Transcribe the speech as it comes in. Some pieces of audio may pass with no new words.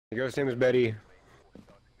The ghost name is Betty.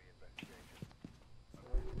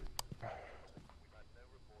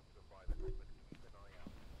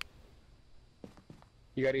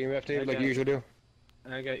 You got EMF, Dave, like you usually do?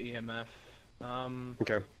 I got EMF. Okay. What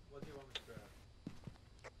do you want me to grab?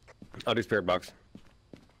 I'll do spirit box.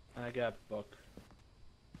 I got book.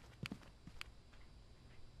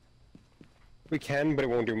 We can, but it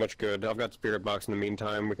won't do much good. I've got spirit box in the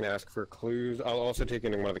meantime. We can ask for clues. I'll also take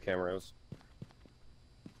in one of the cameras.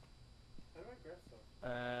 How do I grab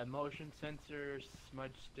stuff? Motion sensors,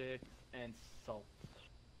 smudge sticks, and salt.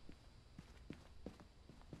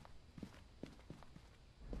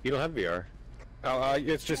 You don't have VR. Oh,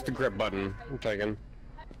 it's just the grip button. I'm taking.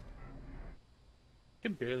 I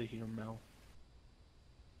can barely hear him now.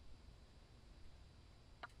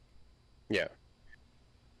 Yeah.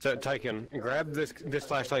 So, Tykan, grab this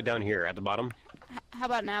flashlight down here at the bottom. How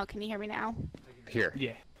about now? Can you hear me now? Here.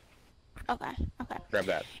 Yeah. Okay, okay. Grab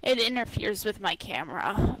that. It interferes with my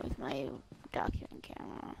camera, with my document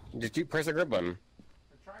camera. Did you press the grip button? I'm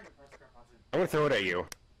trying to press the grab button. I'm gonna throw it at you.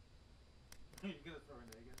 You're gonna throw an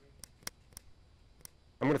egg at me?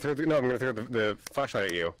 I'm gonna throw the flashlight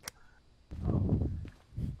at you. Okay,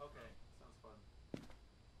 sounds fun.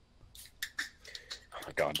 Oh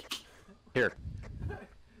my god. Here. I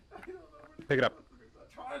don't know where to Pick it up.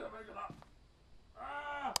 Try to pick it up.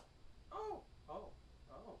 Ah! Oh! Oh!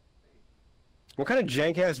 Oh! Hey. What kind of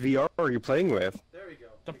jank-ass VR are you playing with? There we go.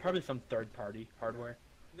 Probably some third-party hardware.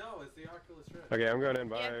 No, it's the Oculus Rift. Okay, I'm going in.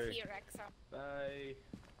 Bye. Yeah, T-Rex. Bye.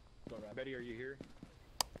 Go around. Betty, are you here?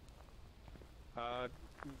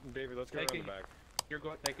 David, let's go around the back. You're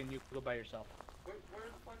going. You go by yourself. Where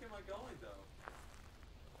the fuck am I going, though?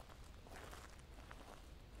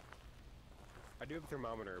 I do have a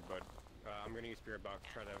thermometer, but I'm gonna use spirit box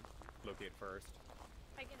to try to locate first.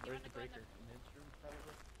 Where's the breaker? In his room,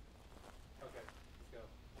 probably. Okay, let's go.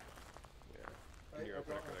 Yeah. Can you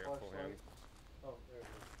open it 'cause I got full hands? Oh, there it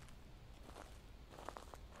is.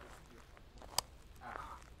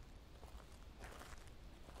 Ah.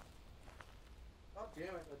 Oh,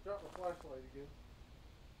 damn it, I dropped my flashlight again.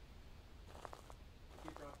 I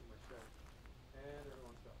keep dropping my shit. And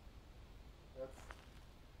everyone's gone. That's...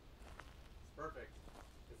 It's perfect.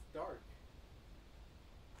 It's dark.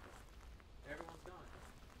 Everyone's gone.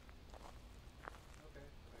 Okay.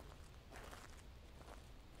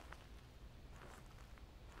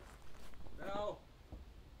 No!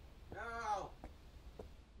 No!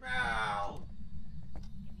 No!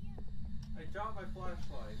 I dropped my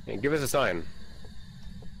flashlight. Hey, give us a sign.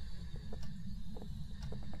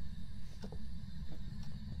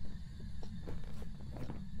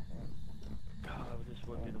 Oh, this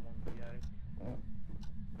would be the one with the attic.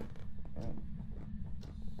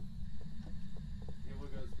 Yeah, we'll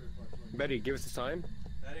go to spirit flashlight. Betty, give us a sign.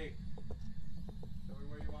 Betty! Show me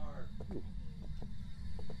where you are.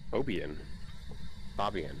 Obian.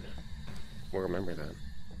 Bobian. We'll remember that.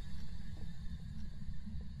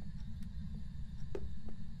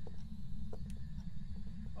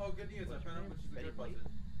 Oh, good news. I found out which is the Betty good White?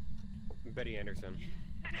 button. Betty Anderson.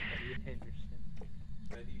 Betty Henderson.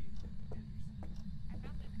 Betty Anderson.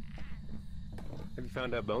 Have you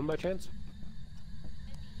found a bone by chance? Does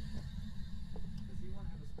he want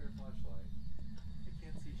to have a spare flashlight? I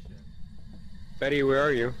can't see shit. Betty, where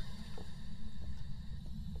are you?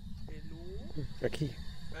 Hello? A key.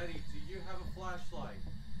 Betty, do you have a flashlight?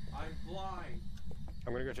 I'm blind.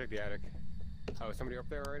 I'm gonna go check the attic. Oh, is somebody up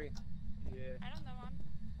there already? Yeah. I don't know, Mom.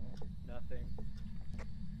 Nothing.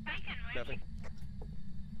 Nothing.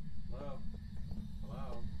 Hello?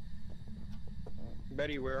 Hello?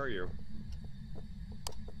 Betty, where are you?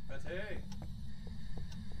 Betty?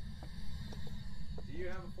 Do you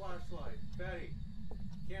have a flashlight? Betty?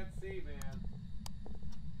 Can't see, man.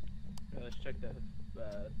 Let's check the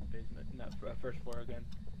basement, not first floor again.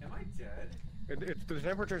 Am I dead? The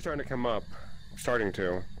temperature's starting to come up. Starting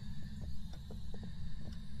to.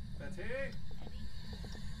 Betty?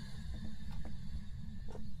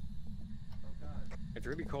 Oh god. It's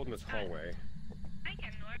really cold in this hallway. I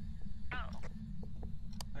can look. Oh.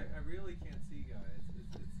 I really can't see, guys.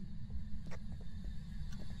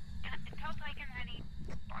 Tell Tykan that he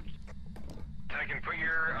walking. Tykan, put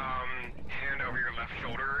your hand over your left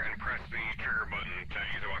shoulder and press the trigger button to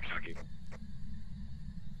use a walkie-talkie.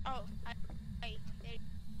 Oh,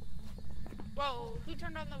 whoa, who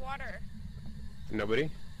turned on the water? Nobody?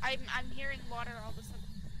 I'm hearing water all of a sudden.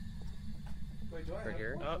 Wait, do I Right have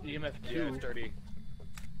here? one? Oh, EMF Yeah, 2. it's dirty.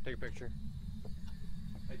 Take a picture.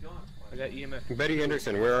 I don't have a I got flashlight. EMF. Betty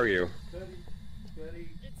Henderson, where are you? Betty,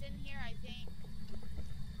 It's in here, I think.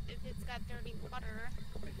 If it's got dirty water.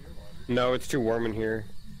 I hear water. No, it's too warm in here.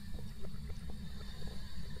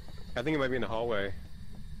 I think it might be in the hallway.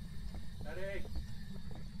 Eddie!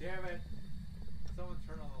 Damn it! Someone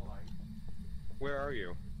turn on the light. Where are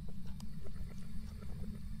you?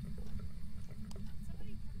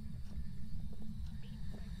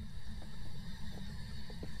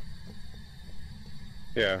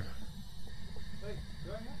 Yeah. Wait,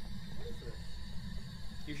 do I have... What is this?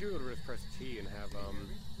 You should be able to just press T and have, Can you hear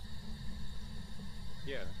me?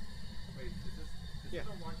 Yeah. Wait, is this Yeah.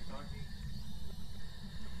 a walkie-talkie?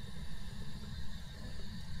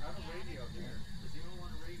 I have a radio here. Does anyone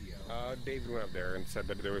want a radio? David went up there and said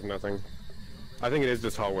that there was nothing. I think it is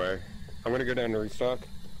this hallway. I'm gonna go down to restock.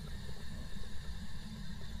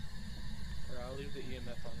 Or I'll leave the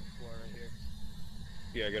EMF on the floor right here.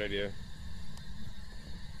 Yeah, good idea.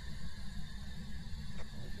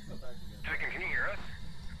 Let's go back again. Tykan, can you hear us?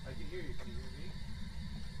 I can hear you. Can you hear me?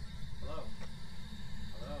 Hello?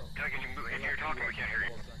 Hello? Tykan, if you're talking, we can't hear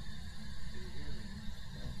you. Can you hear me?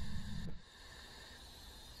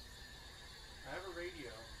 I have a radio.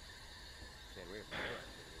 Man, we have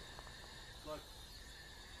Look.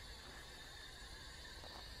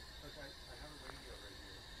 Look, I have a radio right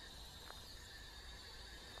here.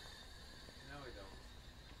 No, I don't.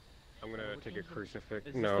 I'm gonna take a crucifix.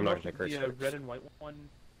 Is No, this I'm the not motion, gonna take a the crucifix. red and white one?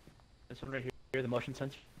 This one right here, the motion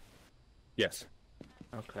sensor? Yes.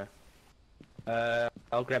 Okay.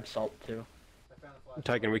 I'll grab salt too. I found a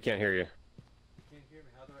flashlight. Tykan, we can't hear you. You can't hear me.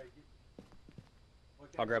 How do I get...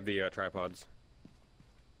 What can I'll I grab do? the tripods.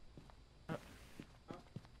 Do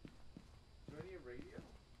I need a radio?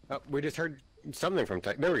 Oh, we just heard something from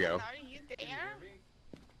Tykan. There we go. Are you Can you there? hear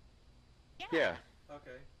me? Yeah.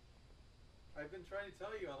 Okay. I've been trying to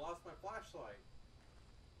tell you I lost my flashlight.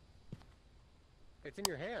 It's in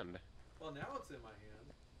your hand. Well, now it's in my hand.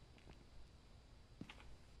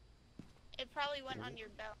 It probably went on your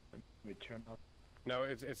belt. Let me turn off. No,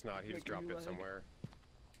 it's not. He just Making dropped you it lag. somewhere.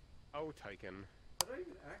 Oh, Tykan. How do I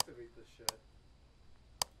even activate this shit?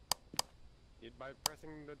 By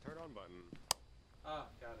pressing the turn on button. Ah,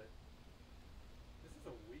 got it. This is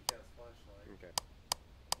a weak ass flashlight. Okay.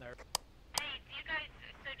 Hey, do you guys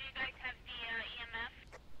have the EMF?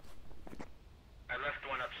 I left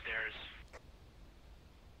one upstairs.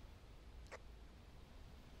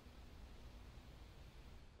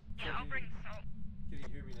 Yeah, I'll bring salt. Can you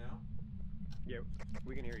hear me now? Yeah,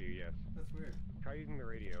 we can hear you, yes. That's weird. Try using the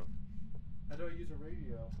radio. How do I use a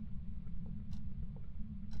radio?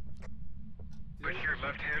 Put your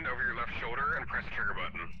left hand over your left shoulder and press the trigger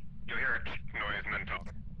button. You'll hear a noise and then talk.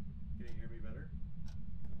 Can you hear me better?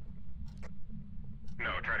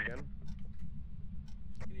 No, try it again.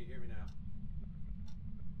 Can you hear me now?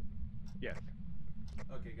 Yes.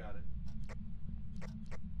 Okay, got it.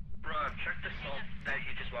 Bruh, check the salt that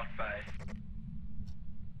you just walked by.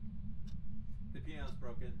 The piano's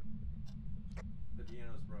broken. The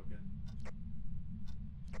piano's broken.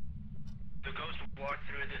 The ghost walked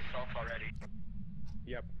through this salt already.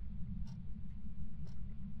 Yep.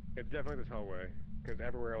 It's definitely this hallway, because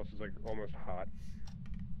everywhere else is like almost hot.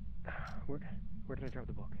 Where did I drop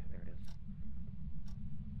the book? There it is.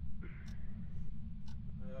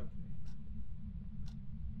 Okay.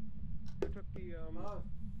 I took the Oh,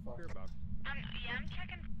 fuck. spirit box. Yeah, I'm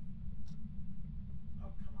checking.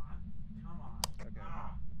 Oh, come on. Come on. Okay.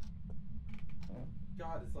 Ah.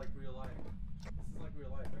 God, it's like real life. This is like real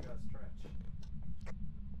life. I gotta stretch.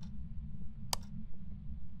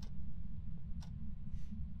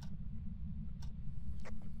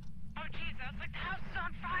 Oh, jeez, I was like, the house is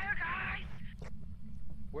on fire, guys!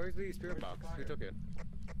 Where's the spirit Where's the box? Who fire? took it?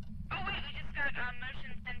 Oh, wait, we just got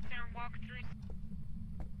motion sensor walkthrough.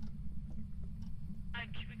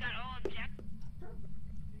 We got all objectives. Give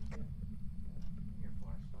me your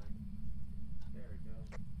flashlight. There we go.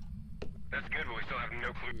 That's good, but we still have no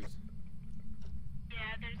clues.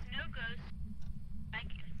 Yeah, there's no ghost. I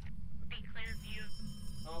can be clear view.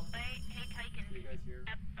 Oh, Hey, Tykan. do you guys hear?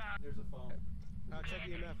 There's a phone. Check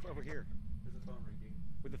EMF over here. There's a phone ringing.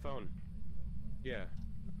 With the phone. Yeah.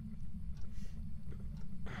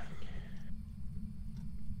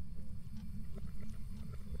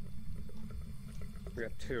 We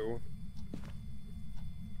got two.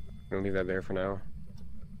 I'm gonna leave that there for now.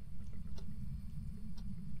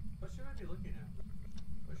 What should I be looking at?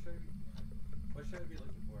 What should I be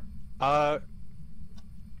looking for?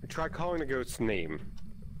 Try calling the ghost's name.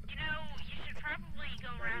 You know, you should probably go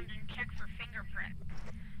around and check for fingerprints.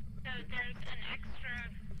 So there's an extra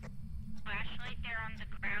flashlight there on the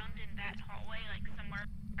ground in that hallway, like somewhere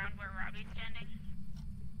around where Robbie's standing.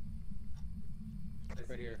 I see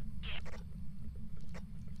Right here. Yeah.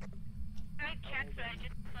 I checked, but I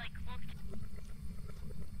just like looked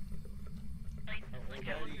places like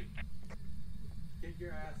I Daddy, wasn't. get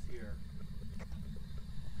your ass here.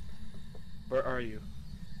 Where are you?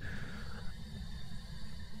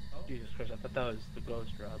 Oh. Jesus Christ, I thought that was the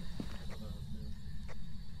ghost, Rob.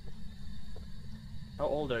 How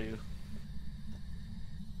old are you?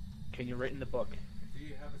 Can you write in the book? Do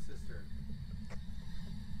you have a sister?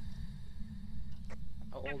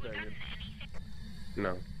 How old are you?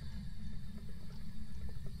 No.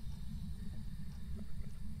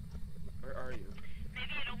 Where are you?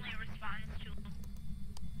 Maybe it only responds to.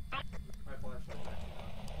 My flashlight's actually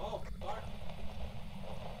on. Oh, fuck!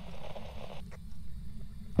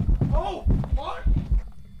 Oh, fuck!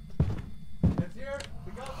 It's here.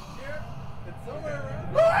 The ghost is here. It's somewhere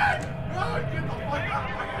around. Run! Run! Get the fuck out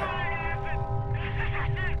of my head!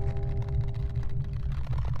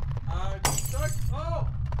 I'm stuck. Oh,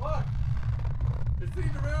 fuck! It's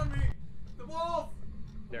sitting around me. The walls.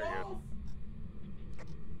 The There you go. walls.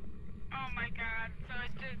 Oh my god, so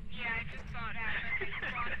it just, yeah, I just saw it happen. It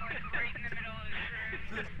spawned like right in the middle of this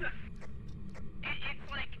room. It's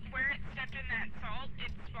like where it stepped in that salt,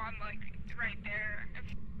 it spawned like right there.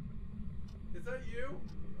 Is that you?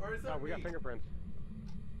 Or is that We me? got fingerprints.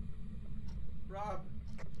 Rob.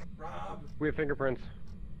 Rob. We have fingerprints.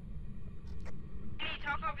 Hey,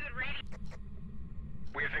 talk over the radio.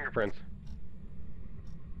 We have fingerprints.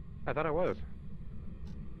 I thought I was.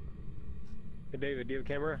 Hey David, do you have a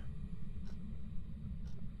camera?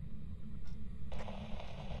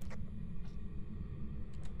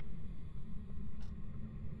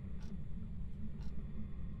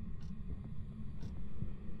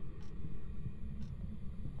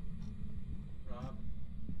 Rob.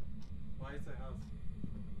 Why is the house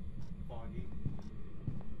foggy?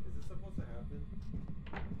 Is this supposed to happen?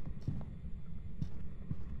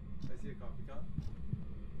 I see a coffee cup.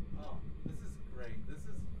 Oh, this is great. This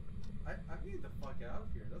is... I need the fuck out of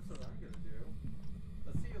here. That's what I'm gonna do.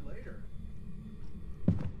 I'll see you later.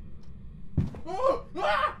 Oh!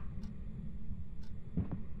 Ah!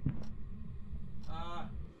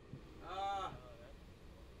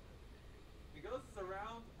 The ghost is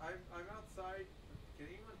around. I'm outside. Can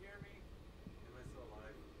anyone hear me? Am I still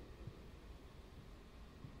alive?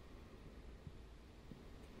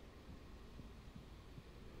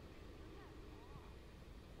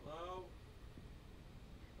 Hello?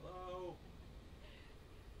 Hello?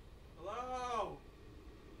 Hello?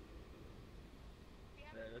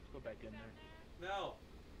 Let's go back in there. No.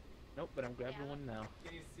 Nope, but I'm grabbing one now.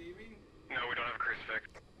 Can you see me? No, we don't have a crucifix.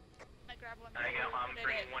 I grab one. I got- I'm put it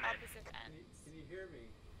bringing at one in. opposite ends. Can you hear me?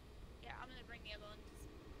 Yeah, I'm gonna bring the other one.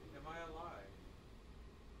 Am I alive?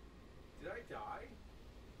 Did I die?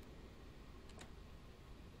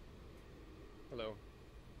 Hello.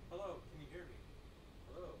 Hello, can you hear me?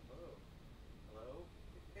 Hello, hello, hello?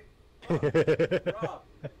 Hey, Rob!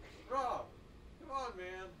 Rob! Come on,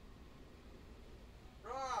 man!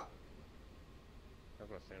 Rob! How's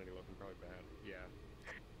my sanity looking? Probably bad. Yeah.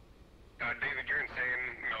 David, you're insane.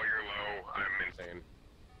 No, you're low. I'm insane.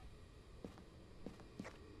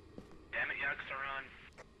 Damn it, Yucks are on.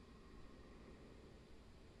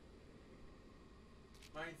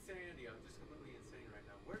 My insanity, I'm just completely insane right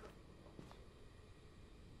now. Where the...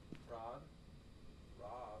 Rob?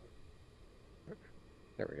 Rob?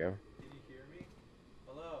 There we go. Can you hear me?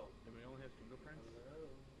 Hello? And we only have fingerprints? Hello?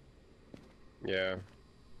 Yeah.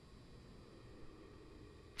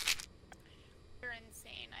 You're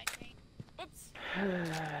insane, I think. Oops. Hello?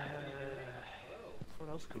 What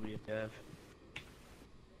else could we have?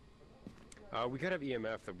 We could have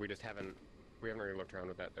EMF, but we just haven't. We haven't really looked around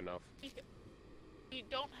with that enough. You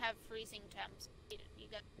don't have freezing temps. You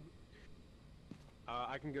got.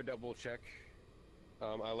 I can go double check.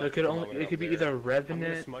 I It left could the only. thermometer It could up be there. either I'm gonna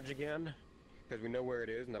Revenant. smudge again, because we know where it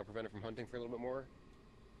is, and that'll prevent it from hunting for a little bit more.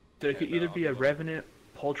 There could and, either I'll be be a looking. Revenant,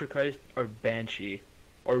 Poltergeist, or Banshee,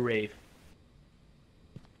 or Wraith,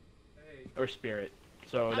 Hey, or Spirit.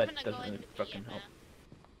 So I'm that gonna go doesn't into fucking help.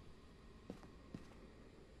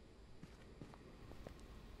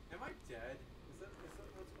 am I dead? Is that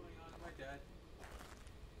what's going on? Am I dead?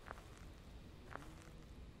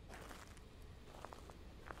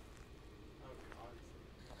 Oh,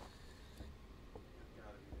 obviously. I've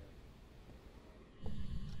gotta be dead.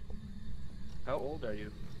 How old are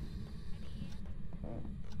you?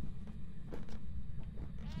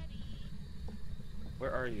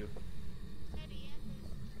 Where are you?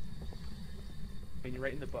 Can you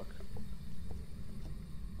write in the book?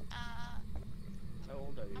 How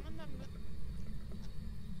old are you? I'm in the mood.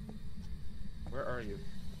 Where are you?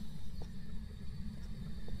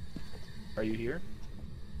 Are you here?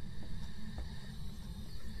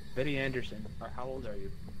 Betty Anderson. How old are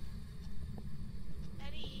you?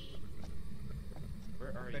 Eddie. Where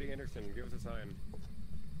are Betty you? Anderson, give us a sign.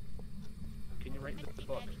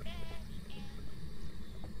 book.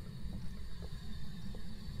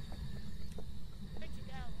 Where'd you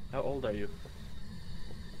go? How old are you?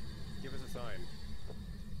 Give us a sign.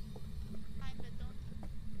 Find the don't.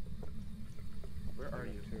 Where are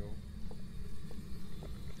you? Two.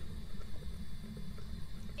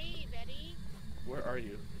 Hey, Betty. Where are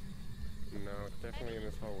you? No, it's definitely in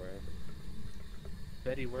this hallway.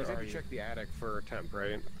 Betty, where You said are you you? check the attic for temp,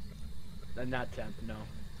 right? Not temp, no.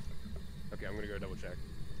 Okay, I'm gonna go double check.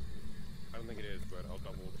 I don't think it is, but I'll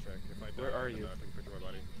double check. If I die, Where are then you? I'll take a picture of my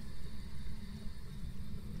body.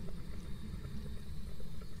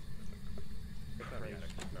 It's not the Christ.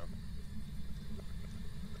 attic. No,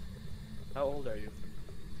 How old are you?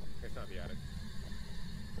 it's not the attic.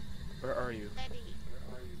 Where are you? Betty.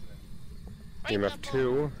 Where are you then? Right in the EMF book.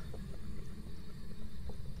 2.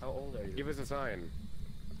 How old are you? Give us a sign.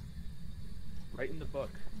 Right in the book.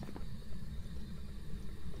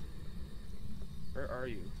 Where are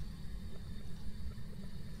you?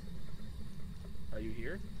 Are you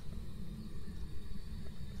here?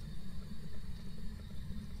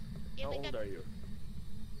 Yeah, How we old got are you?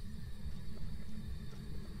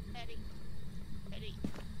 Betty. Betty.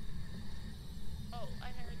 Oh, I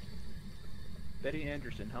heard it. Betty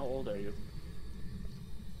Anderson, how old are you?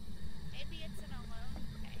 Maybe it's an alone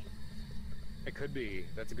thing. It could be.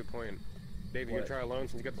 That's a good point. Dave, you What? gonna try alone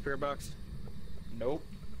since you got the spirit box? Nope.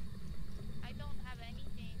 I don't have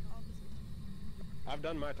anything. All this. I've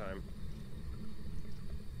done my time.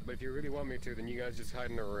 But if you really want me to, then you guys just hide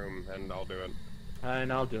in a room and I'll do it.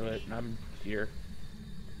 And I'll do it. I'm here.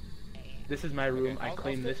 This is my room. Okay, I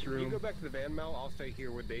claim I'll this stay, room. You go back to the van, Mel. I'll stay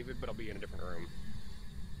here with David, but I'll be in a different room.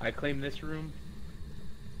 I claim this room.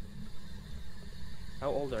 How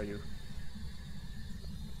old are you?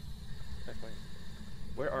 That's fine.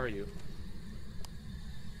 Where are you?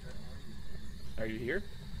 Are you here?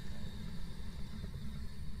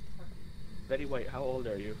 Betty White, how old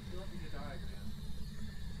are you? You want me to die, man?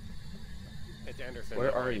 It's Anderson.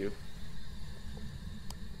 Where are you?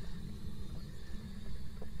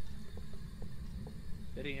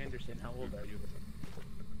 Betty Anderson, how old are you?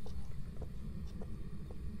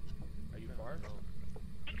 Are you far?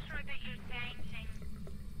 Make sure that you're saying things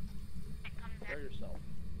that comes Prepare out. yourself.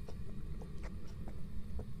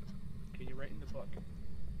 Can you write in the book?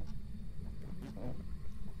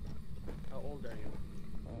 How old are you?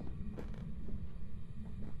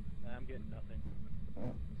 Nah, I'm getting nothing.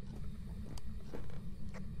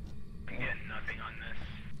 I'm getting nothing on this.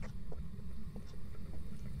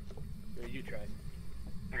 Here, you try.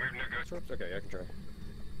 We have no ghost orbs? Okay, I can try.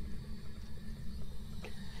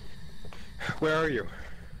 Where are you?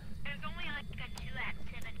 There's only like a 2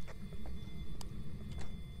 activity.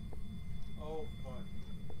 Oh, fuck.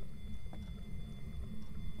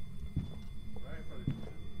 Right in front of you,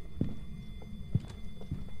 man.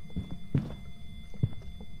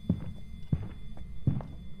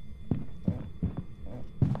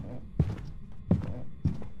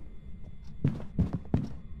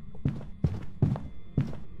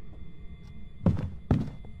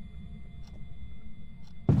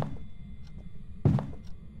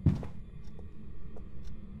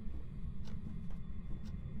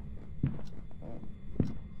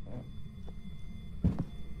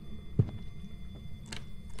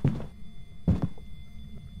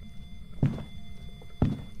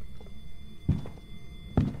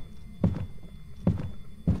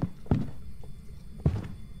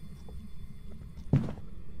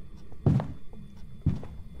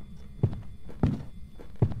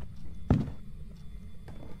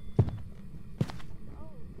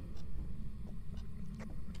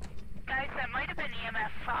 Guys, that might have been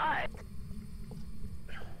EMF 5.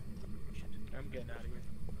 I'm getting out of here.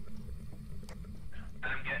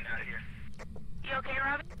 I'm getting out of here. You okay,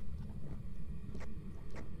 Robin?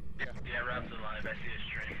 Yeah, Rob's alive. I see his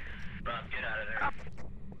string. Rob, get out of there.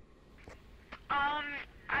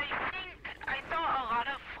 I think I saw a lot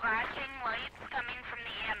of flashing lights coming from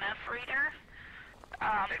the EMF reader.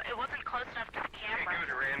 It wasn't close enough to the It camera. goes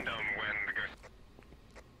random when the ghost...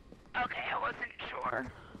 Okay, I wasn't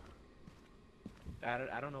sure.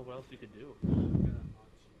 I don't know what else we could do.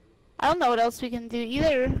 I don't know what else we can do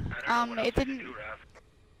either. I don't know what else It we can didn't. do, Rob.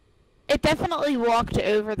 It definitely walked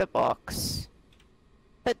over the books,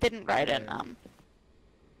 but didn't write in Yeah. them.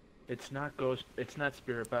 It's not ghost. It's not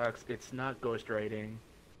spirit box. It's not ghost writing.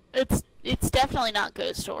 It's definitely not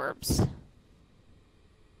ghost orbs.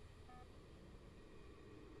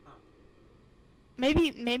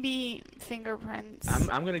 Maybe fingerprints.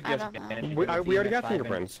 I'm gonna I guess. don't know. Banshee We because already EMF got 5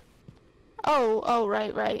 fingerprints. Oh,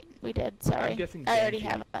 right. We did. Sorry. I'm guessing I already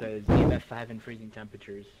Banshee have it. because EMF 5 and freezing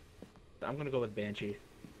temperatures. So I'm gonna go with Banshee.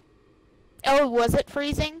 Oh, was it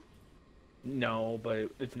freezing? No, but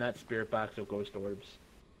it's not spirit box or ghost orbs.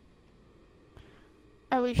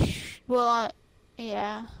 Are we well,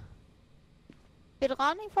 yeah. Did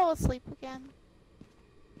Lonnie fall asleep again?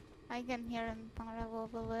 I can hear him a little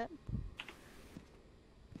bit.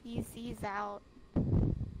 He's out.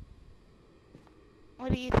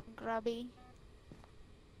 What do you think, Grubby?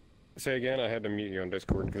 Say again, I had to mute you on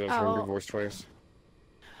Discord because I was hearing your voice twice.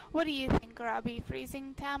 What do you think, Grubby?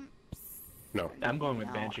 Freezing temps? No. I'm going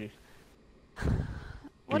with Banshee.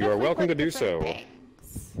 What You if are we welcome put to do different so.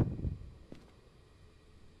 things?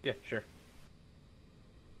 Yeah, sure.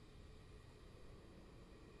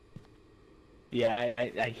 Yeah,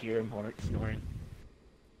 I hear him snoring.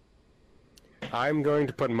 I'm going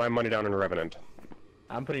to put my money down on Revenant.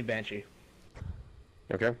 I'm putting Banshee.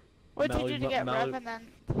 Okay? What'd you do to get Revenant?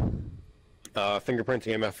 Fingerprints,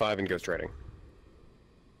 EMF 5, and Ghost Writing.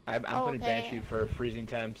 I'm putting Banshee for freezing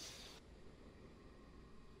temps,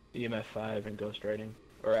 EMF 5, and ghost writing.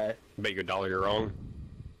 Or Bet you $1 you're wrong.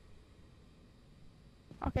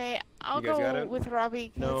 Okay, I'll You guys got go it? with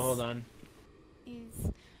Robbie. no, hold on.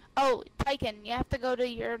 He's... Oh, Tykan, you have to go to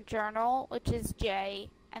your journal, which is J,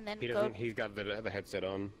 and then He go... doesn't. He's got the headset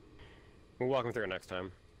on. We'll walk him through it next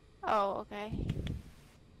time. Oh, okay.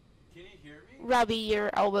 Can you hear me? Robbie, your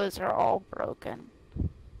elbows are all broken.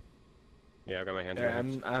 Yeah, I've got my hands. There, on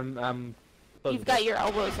my hips. I'm. You've got your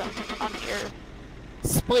elbows on your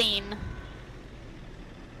spleen.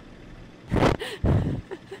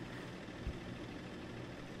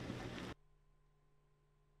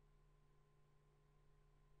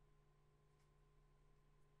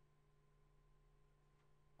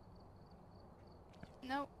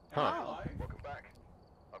 Nope. Huh. Oh. Welcome back.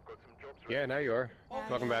 I've got some jobs Yeah, now you are.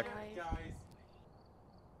 Welcome back. Guys,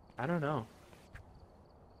 I don't know.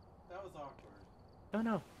 that was awkward. Don't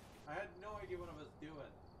know. I had no idea what I was doing.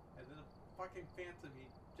 And then a fucking phantom, he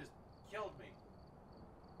just killed me.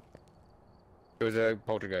 It was a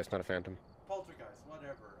poltergeist, not a phantom. Poltergeist,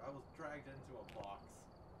 whatever. I was dragged into a box.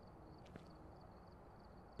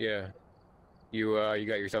 Yeah. You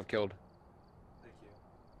got yourself killed. Thank you.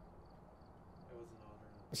 It was an honor.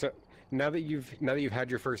 So now that you've had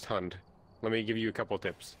your first hunt, let me give you a couple of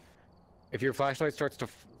tips. If your flashlight starts to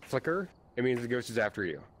flicker, it means the ghost is after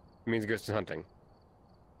you. It means the ghost is hunting.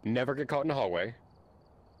 Never get caught in the hallway.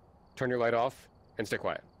 Turn your light off and stay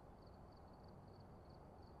quiet.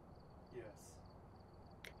 Yes.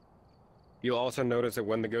 You'll also notice that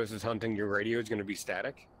when the ghost is hunting, your radio is going to be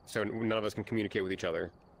static, so none of us can communicate with each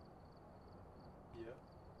other. Yep.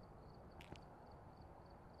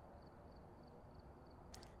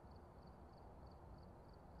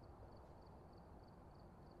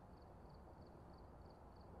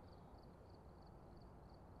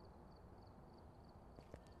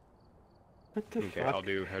 What the Okay, fuck? I'll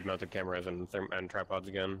do head-mounted cameras and tripods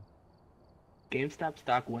again. GameStop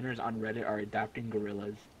stock winners on Reddit are adopting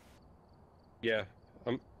gorillas. Yeah,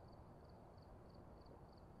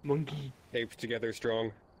 Monkey. apes together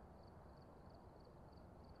strong.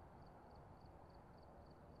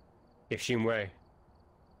 Ishimwe.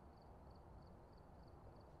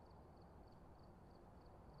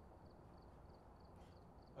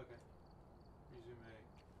 Okay. Resume.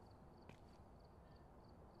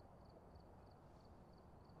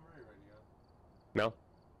 I'm already ready to go. No?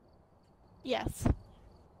 Yes.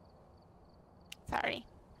 Sorry.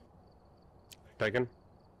 Tykan? I'm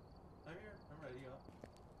here. I'm ready to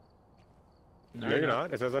go. No, you're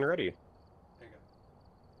not. It says unready. There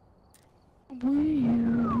you go.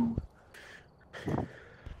 Woo.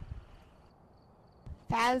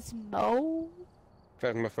 Phasmo?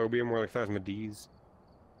 Phasmophobia, more like Phasmodies.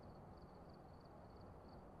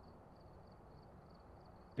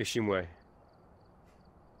 Ishimwe.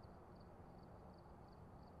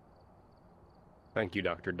 Thank you,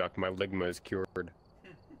 Dr. Duck. My ligma is cured.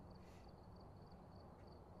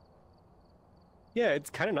 Yeah, it's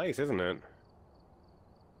kind of nice, isn't it?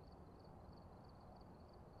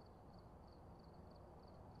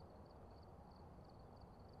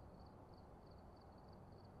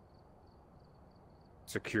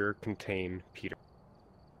 Secure, contain, Peter.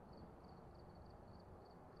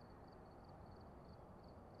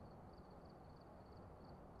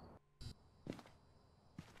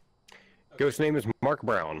 Ghost name is Mark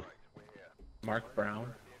Brown. Mark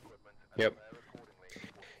Brown. Yep.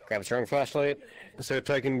 Grab a strong flashlight. So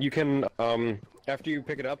Tykan, you can, after you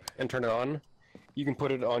pick it up and turn it on, you can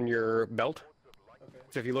put it on your belt. Okay.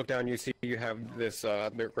 So if you look down, you see you have this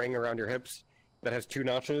the ring around your hips that has 2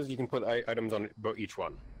 notches. You can put items on each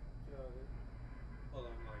one. Got it. Hold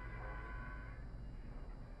on, like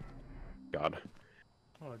a moment. God,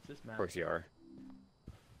 Oh, it's this of map. course you are.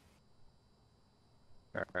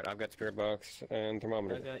 Alright, I've got spirit box and I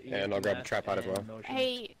thermometer. got And I'll grab the EMF tripod as well. and motion.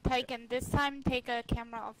 Hey, Tykan, this time take a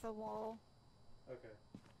camera off the wall. Okay.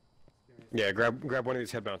 Give me a Yeah, grab one of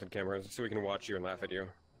these head-mounted cameras so we can watch you and laugh at you.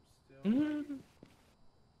 I'm still. Mhm.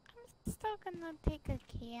 I'm still gonna take a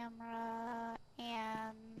camera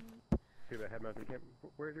and... See the head-mounted camera?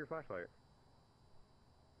 Where's your flashlight?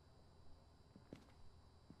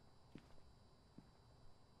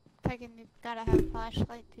 Tykan, you gotta have a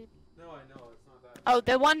flashlight, dude. No, I know it's not that.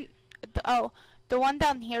 Oh, the one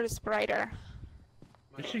down here is brighter.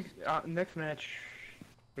 My Actually, next match,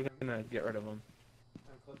 we're gonna get rid of him.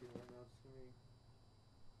 I'm clipping right now. Just give me.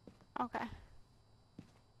 Okay.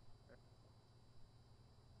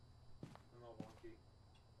 I'm all wonky.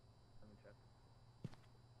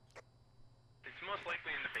 It's most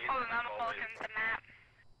likely in the basement. Hold on, I'm always. looking at the map.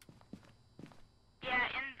 Yeah,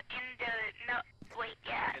 in the no wait,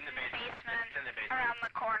 yeah, In the basement. basement. It's in the basement. Around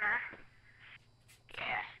the corner.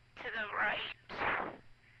 Yeah, to the right.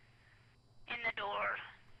 In the door.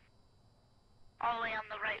 All the way on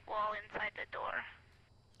the right wall inside the door.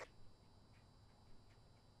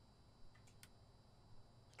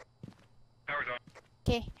 Power's on.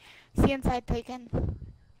 Okay. See inside, Tykan.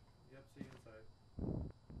 Yep, see inside.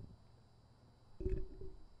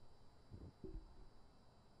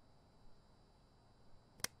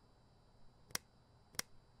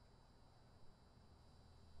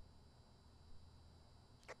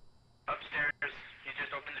 Upstairs. You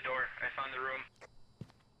just opened the door. I found the room.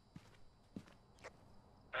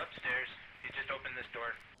 Upstairs. You just opened this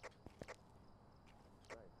door.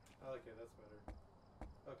 Okay, that's better.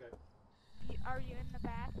 Okay. Are you in the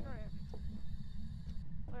bathroom?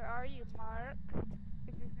 Where are you, Mark?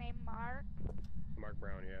 Is his name Mark? Mark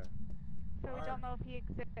Brown, yeah. So we don't know if he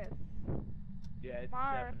exists. Yeah, it's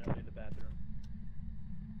Mark. definitely the bathroom.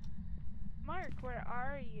 Mark, where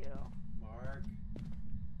are you? Mark.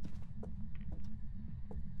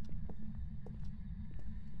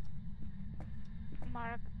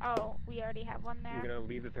 Mark. Oh, we already have one I'm there. gonna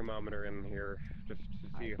leave the thermometer in here just to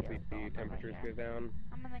see if Ideal phone the number temperatures here. go down.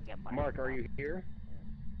 I'm gonna get Mark. Mark, are you here?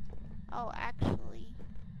 Oh, actually.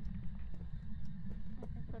 Let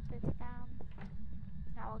me put this down.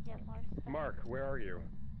 Now I'll get more stuff. Mark, where are you?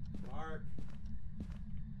 Mark.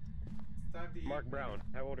 It's time to eat. Mark Brown,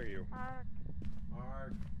 how old are you? Mark.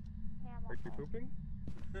 Mark. Are you pooping?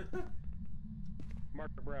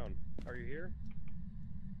 Mark Brown, are you here?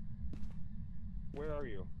 Where are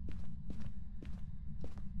you?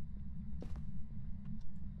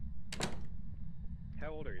 How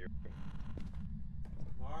old are you?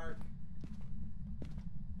 Mark.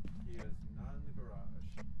 He is not in the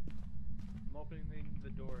garage. I'm opening the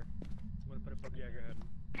door. I'm gonna put a book. Yeah, go ahead.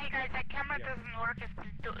 Hey guys, that camera Yeah. doesn't work if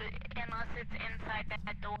unless it's inside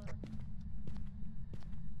that door.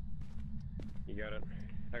 You got it.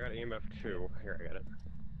 I got EMF 2. Here, I got it.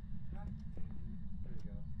 There you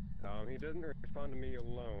go. He doesn't respond to me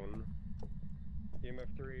alone. EMF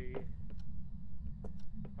 3.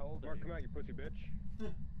 How old are Mark, you? come out, you pussy bitch.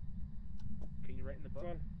 Can you write in the book?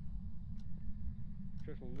 Come on.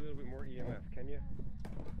 Just a little bit more EMF, can you?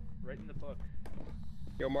 Write in the book.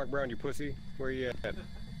 Yo, Mark Brown, you pussy. Where you at?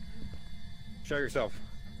 Show yourself.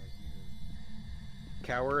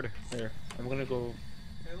 Coward. Here, I'm gonna go.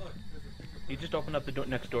 Hey, look. There's a fingerprint. You just opened up the door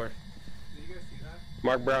next door. Did you guys see that?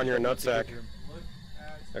 Mark Brown, you're a Open up the nutsack. bedroom. Look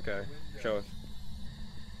at Okay, the window. show us.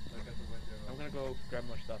 Look at the window. I'm gonna go grab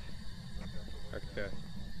more stuff. Look at the window. Okay.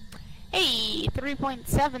 Hey,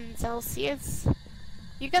 3.7 Celsius.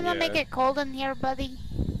 You gonna make Yeah. it cold in here, buddy?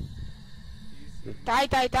 Easy.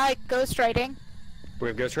 Die. Ghost writing. We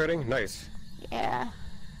have ghost writing? Nice. Yeah.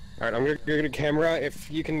 Alright, I'm gonna get a camera. If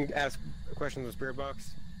you can ask questions in the spirit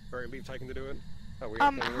box, or leave Tykan to do it. Oh, we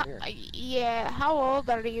have camera here. Yeah, how old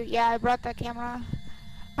are you? Yeah, I brought that camera.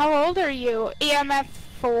 How old are you? EMF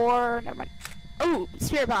 4, never mind. Oh,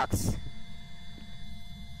 spirit box.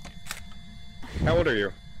 How old are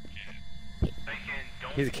you?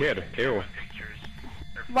 Don't He's a kid. Ew. pictures.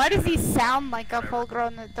 Why does he sound like a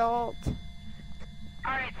full-grown adult?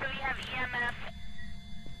 Alright, so we have EMF,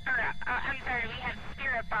 or, I'm sorry, we have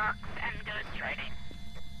spirit box and ghost writing.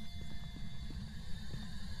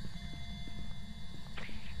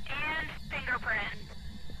 And fingerprint.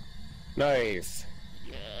 Nice.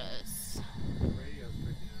 Yes. Radio's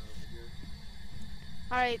freaking out over here.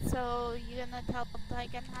 Alright, so you're gonna tell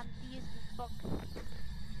Tykan how to use this book.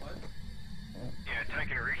 What? Yeah,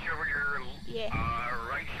 Tykan, reach over your Yeah.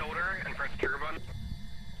 right shoulder and press the trigger button.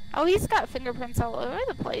 Oh, he's got fingerprints all over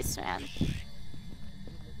the place, man.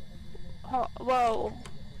 Oh, whoa.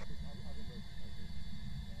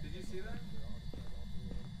 Did you see that?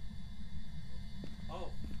 Oh,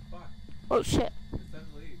 fuck. Oh, shit. It says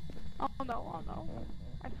Oh no, oh no.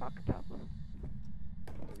 I fucked up.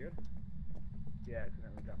 You good? Yeah, I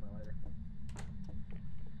accidentally got my lighter.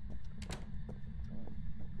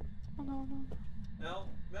 Oh no, no. Mel,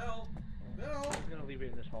 Mel, Mel. I'm gonna leave it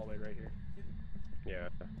in this hallway right here. Yeah.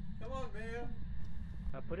 Come on, man.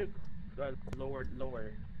 Put it lower,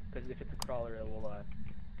 because if it's a crawler, it will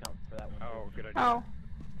count for that one. Oh, good idea. Oh.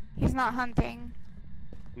 He's not hunting.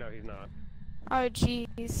 No, he's not. Oh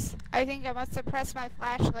jeez. I think I must have pressed my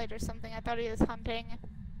flashlight or something. I thought he was hunting.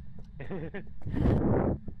 Yeah,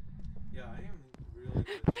 I am really good.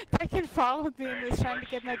 I can follow me and was trying to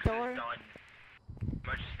get in the door.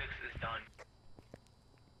 March 6 is done.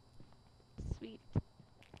 Sweet.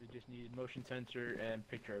 We just need motion sensor and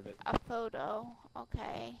picture of it. A photo.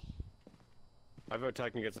 Okay. I vote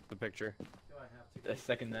Tykan gets the picture. Do I have to? I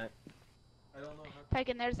second that. I don't know how.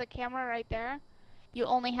 Tykan, there's a camera right there. You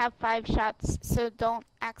only have 5 shots, so don't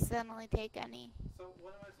accidentally take any. So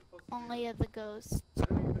what am I supposed to Only do? of the ghost. How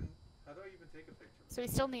do I even take a picture? So we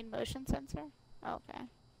still need motion sensor? Okay.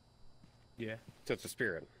 Yeah. So it's a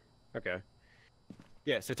spirit. Okay.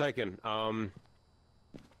 Yeah, so Tykan, are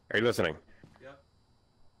you listening? Yep.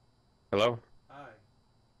 Hello? Hi.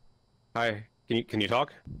 Hi. Can you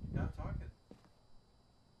talk? Yeah, I'm talking.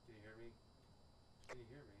 Can you hear me? Can you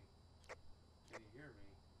hear me? Can you hear me?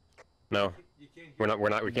 No. You can't hear We're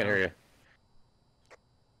not we can't hear you.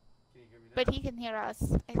 Can you hear me now? But he can hear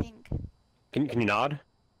us, I think. Can you nod?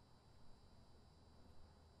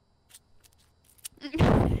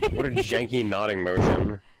 What a janky nodding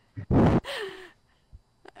motion.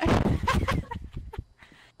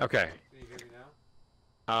 Okay. Can you hear me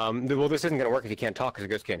now? Well, this isn't gonna work if you can't talk because the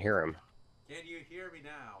ghost can't hear him. Can you hear me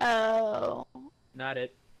now? Oh. Not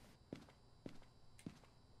it.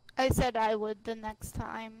 I said I would the next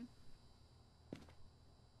time.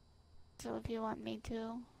 So if you want me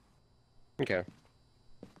to. Okay.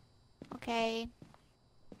 Okay.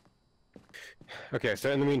 Okay,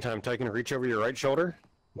 so in the meantime, Tykan, reach over your right shoulder,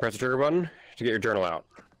 press the trigger button to get your journal out.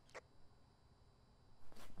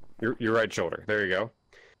 Your right shoulder. There you go.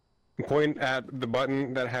 Point at the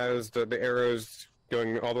button that has the arrows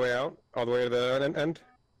going all the way out, all the way to the end.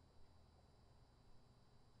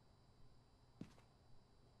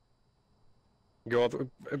 Go all the,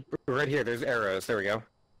 right here. There's arrows. There we go.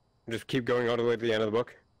 Just keep going all the way to the end of the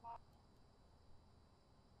book.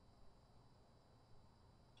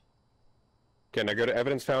 Okay, now go to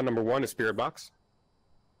evidence found number 1 is spirit box.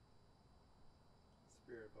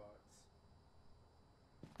 Spirit box.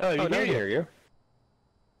 Oh, Oh, now I can hear you.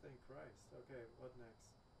 Thank Christ. Okay, what next?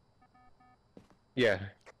 Yeah.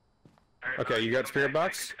 Okay, you got spirit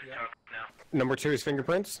box. Yeah. Number 2 is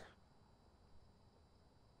fingerprints.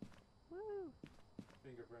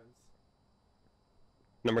 Fingerprints.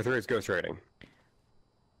 Number 3 is ghost writing.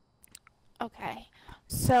 Okay.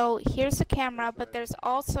 So here's the camera, but there's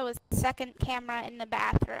also a second camera in the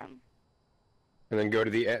bathroom. And then go to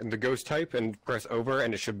the ghost type and press over,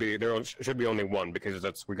 and it should be should be only one because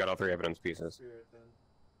we got all 3 evidence pieces. Spirit then.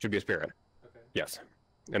 Should be a spirit. Okay. Yes.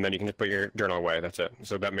 And then you can just put your journal away. That's it.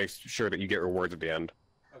 So that makes sure that you get rewards at the end.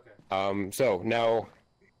 Okay. So now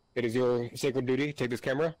it is your sacred duty. Take this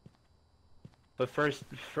camera. But first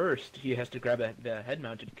he has to grab the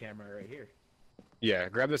head-mounted camera right here. Yeah,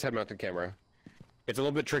 grab this head-mounted camera. It's a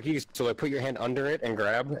little bit tricky, so like put your hand under it and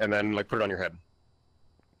grab, and then like put it on your head.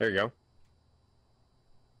 There you go.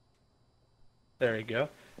 There you go.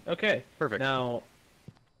 Okay. Perfect. Now,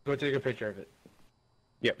 go take a picture of it.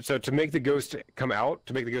 Yep. So to make the ghost come out,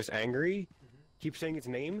 to make the ghost angry, keep saying its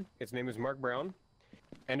name. Its name is Mark Brown,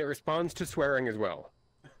 and it responds to swearing as well.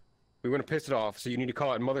 We want to piss it off, so you need to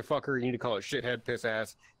call it motherfucker. You need to call it shithead, piss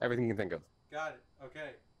ass, everything you can think of. Got it.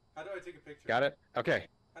 Okay. How do I take a picture? Got it? Okay.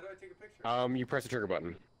 How do I take a picture? You press the trigger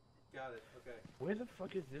button. Got it. Okay. Where the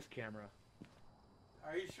fuck is this camera?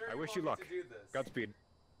 Are you sure I you wish want you me luck. to do this? Godspeed.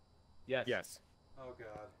 Yes. Yes. Oh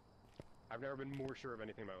god. I've never been more sure of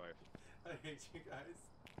anything in my life. I hate you guys.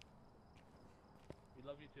 We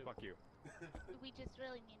love you too. Fuck you. We just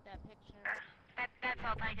really need that picture. That's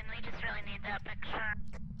all, Tykan. We just really need that picture.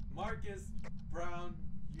 Marcus Brown,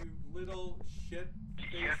 you little shit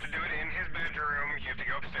You have to do it in his bedroom. You have to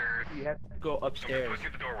go upstairs. You have to go upstairs. Push you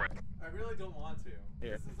at the doorway. I really don't want to.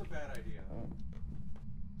 Here. This is a bad idea.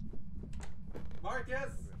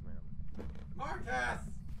 Marcus! Marcus!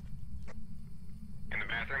 In the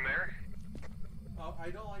bathroom there. Oh, I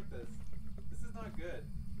don't like this. This is not good.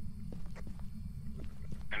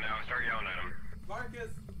 And now start yelling at him.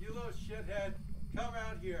 Marcus, you little shithead, come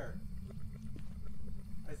out here.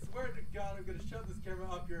 I swear to God, I'm gonna shove this camera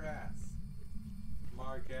up your ass.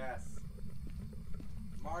 Marcus.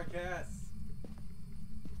 Marcus.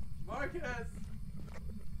 Marcus.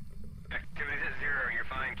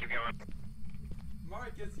 down.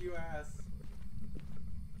 Marcus, you ass.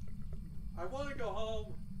 I want to go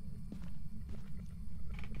home.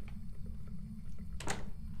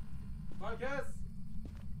 Marcus!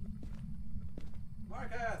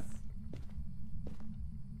 Marcus!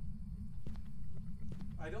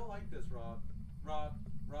 I don't like this, Rob. Rob,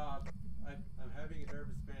 I'm having a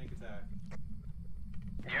nervous panic attack.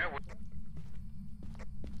 Yeah,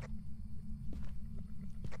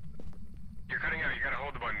 you're cutting out. You gotta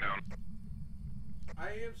hold the button down. I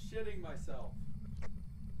am shitting myself.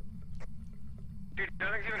 Dude,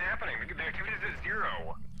 nothing's even happening. The activity is at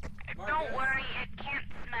 0. Marcus. Don't worry, it can't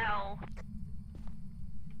smell.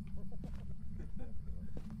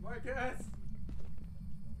 Marcus!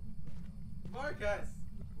 Marcus!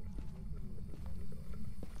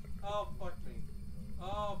 Oh, fuck me.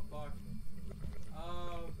 Oh, fuck.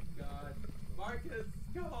 Oh, God. Marcus,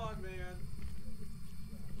 come on, man.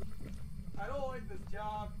 I don't like this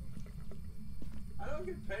job. I don't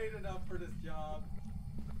get paid enough for this job.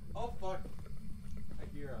 Oh, fuck.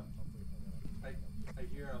 I hear him. I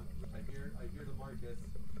hear him. I hear the Marcus.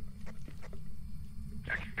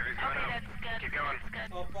 Activity's Okay, going up. that's good. Keep going. That's good.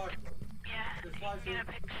 Oh, fuck. Yeah, There's you flashing. can get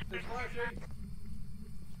a picture. There's flashing.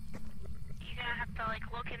 You're gonna have to, like,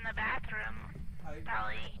 look in the bathroom.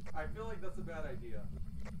 Probably. I feel like that's a bad idea.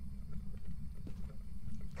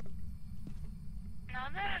 No,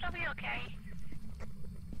 it'll be okay.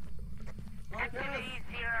 Marcus! Activity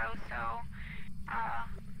 0, so,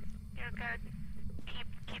 you're good.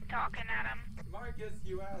 Keep talking at him. Marcus,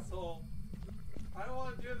 you asshole. I don't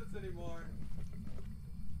want to do this anymore.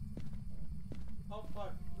 Oh,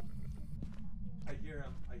 fuck. I hear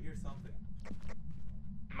him. I hear something.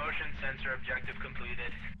 Motion sensor objective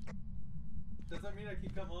completed. Does that mean I can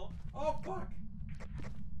come home? Oh, fuck!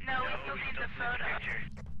 No, we still need the photo.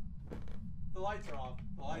 Picture. The lights are off.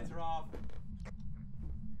 The lights are off.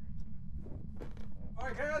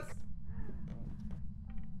 Marcus!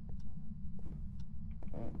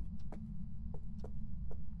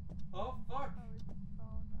 Oh, fuck!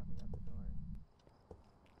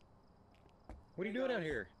 What are you doing out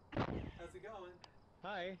here? How's it going?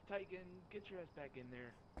 Hi. Tykan, get your ass back in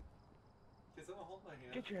there. Can someone hold my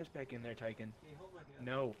hand? Get your ass back in there, Tykan. Can you hold my hand?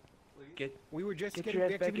 No. Please? We were just Get getting your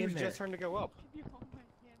the ass back activity in was there. just starting to go up.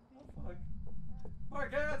 Oh, fuck.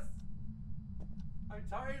 Marcus! I'm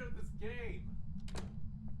tired of this game.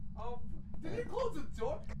 Oh, did you close the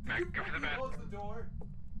door? Did you Go for the fucking bath. close the door?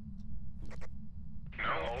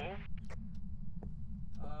 No.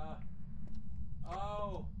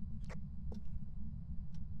 Oh.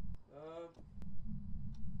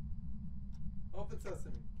 Open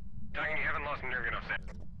sesame. Tykan, you haven't lost nerve enough, Sam.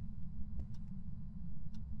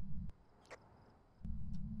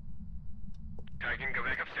 Tykan, go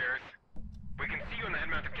back upstairs. We can see you on the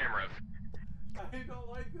head-mounted cameras. I don't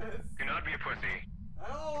like this. Do not be a pussy. I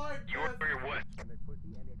don't like You are this. your wuss.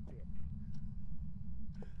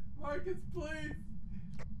 Marcus, please.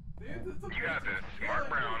 You got this. Mark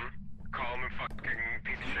Brown. Call him a fucking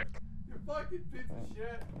piece of shit. You fucking piece of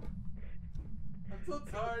shit. I'm so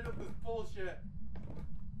tired of this bullshit.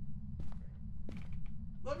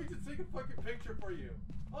 Let me just take a fucking picture for you.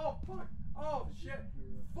 Oh, fuck. Oh, shit.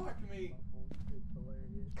 Fuck me.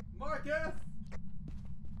 Marcus!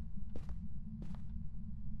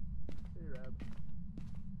 Hey, Rob.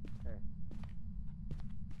 Hey.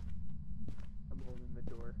 I'm holding the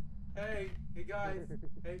door. Hey guys.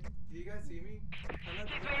 Hey, do you guys see me? I'm at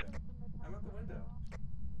the window. I'm at the window.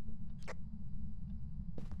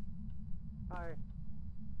 Hi.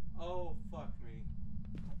 Oh, fuck me.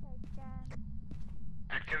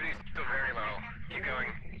 Activity's still very low. Keep going.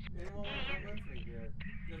 Anyone want to come with me here?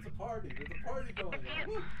 There's a party. There's a party going on.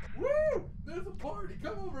 Woo! Woo! There's a party.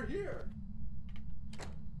 Come over here.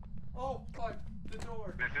 Oh, fuck. The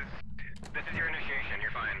door. This is your initiation.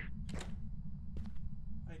 You're fine.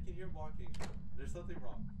 I can hear walking. There's something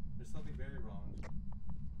wrong. There's something very wrong.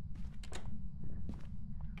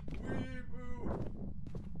 Wee woo!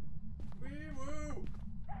 Wee woo!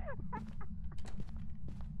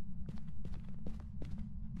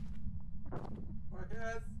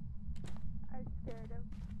 Marcus! I scared him.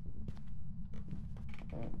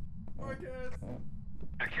 Marcus!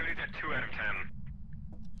 Activity's at 2 out of 10.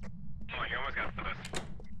 Come on, you almost got this.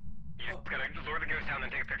 You just gotta lure the ghost down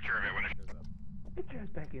and take a picture of it when it shows up. Get your ass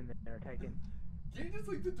back in there, Tykan. Can you just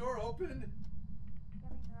leave the door open?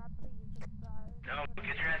 No,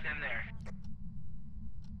 get your ass in there.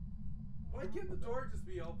 Why can't the door just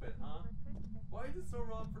be open, huh? Why is it so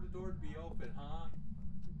wrong for the door to be open, huh?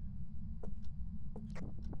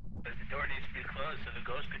 Because the door needs to be closed so the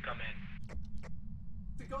ghost could come in.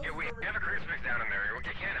 The ghost Yeah, we is already have a crucifix down in there. You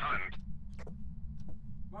can't hunt.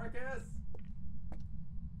 Marcus!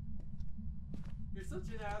 You're such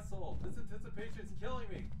an asshole. This anticipation's killing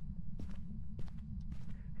me.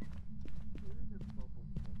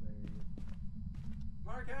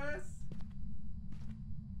 Marcus!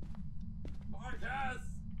 Marcus!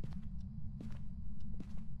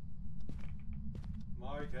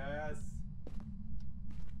 Marcus!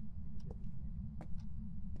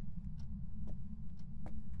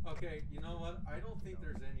 Okay, you know what? I don't think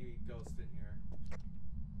there's any ghost in here.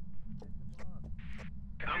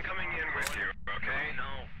 I'm coming in with you, okay?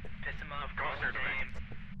 No. Piss him off. Call his name.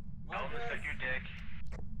 Tell him to suck your dick.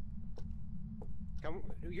 Come,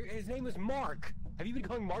 his name is Mark. Have you been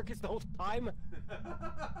calling Marcus the whole time?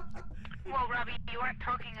 Well, Robbie, you weren't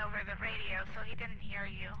talking over the radio, so he didn't hear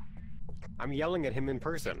you. I'm yelling at him in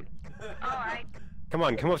person. Alright. Come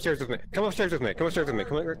on, come upstairs with me. Come upstairs with me. Come upstairs with me.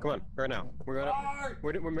 Come on, right now. We're going up.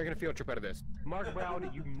 We're making a field trip out of this. Mark Brown,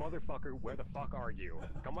 you motherfucker, where the fuck are you?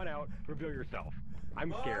 Come on out. Reveal yourself.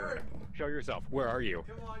 I'm scared. Show yourself. Where are you?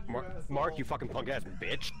 Come on, you asshole. Mark, you fucking punk ass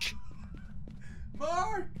bitch.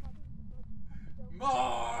 Mark!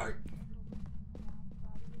 Mark!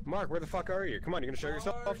 Mark, where the fuck are you? Come on, you gonna show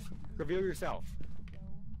yourself? Reveal yourself.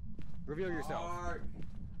 Reveal yourself. Mark!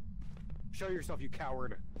 Show yourself, you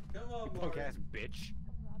coward. Come on, You Mark. punk ass bitch.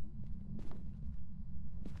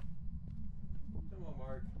 Come on,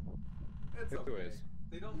 Mark. It's Who okay. is?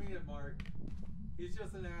 They don't mean it, Mark. He's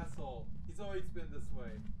just an asshole. He's always been this way.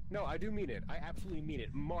 No, I do mean it. I absolutely mean it.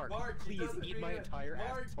 Mark, Mark, he please doesn't eat mean my it. entire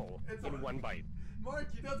Mark, asshole it's in a- one bite.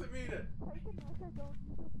 Mark, he doesn't mean it.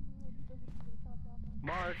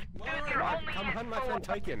 Mark, Dude, you're Mark, only come in hunt my friend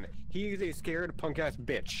four. Tykan. He is a scared punk ass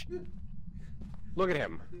bitch. Look at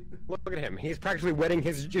him. Look at him. He's practically wetting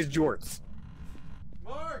his jorts.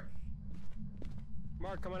 Mark!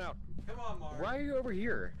 Mark, come on out. Come on, Mark. Why are you over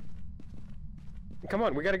here? Come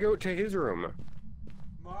on, we gotta go to his room.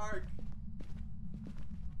 Mark!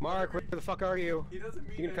 Mark, where the fuck are you? He doesn't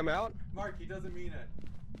mean You it. gonna come out? Mark, he doesn't mean it.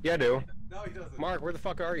 Yeah, I do. No, he doesn't. Mark, where the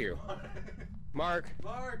fuck are you? Mark.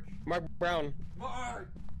 Mark! Mark Brown. Mark!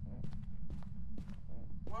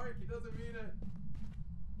 Mark, he doesn't mean it.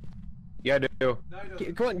 Yeah, I do. No, he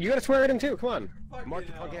doesn't. Come on, you gotta swear at him too. Come on. Fucking Mark,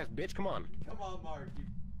 you hell. punk ass bitch. Come on. Come on, Mark, you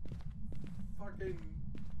fucking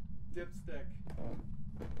dipstick.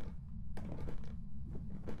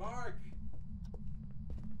 Mark!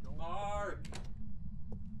 Mark!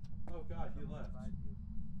 Oh god, he left.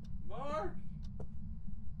 Mark!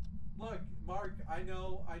 Look, Mark, I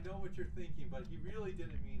know what you're thinking, but he really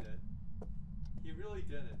didn't mean it. He really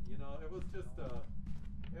didn't. You know, it was just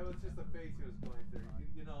a phase he was going through.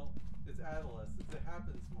 You know, it's adolescence. It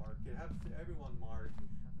happens, Mark. It happens to everyone, Mark.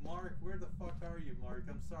 Mark, where the fuck are you, Mark?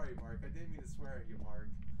 I'm sorry, Mark. I didn't mean to swear at you, Mark.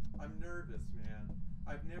 I'm nervous, man.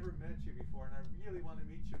 I've never met you before, and I really want to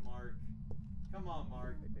meet you, Mark. Come on,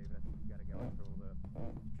 Mark. Hey, David, I think you gotta go for a little bit.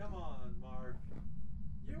 Come on, Mark.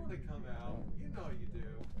 You want to come out. You know you do.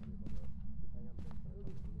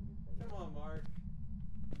 Come on, Mark.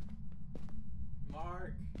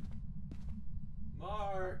 Mark.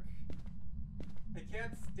 Mark. I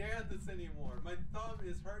can't stand this anymore. My thumb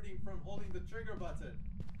is hurting from holding the trigger button.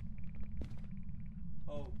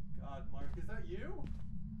 Oh, God, Mark. Is that you?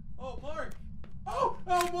 Oh, Mark. Oh,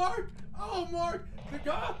 Mark. Oh, Mark. The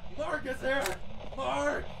God. Mark is here.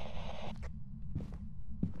 Mark.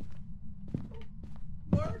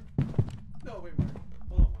 Mark. No, wait, Mark.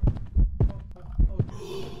 Hold on, Mark. Oh,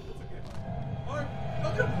 it's okay. Mark.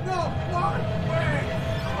 Oh, no, Mark. Wait.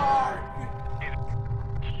 Mark.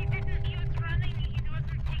 He was running, he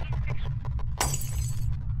wasn't taking pictures.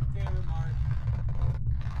 Damn it, Mark.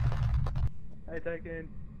 Hi, Tykan.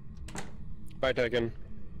 Bye, Tykan.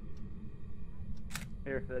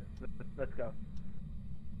 Here, let's go.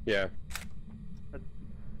 Yeah.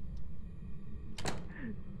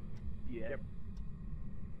 Yeah. Yep.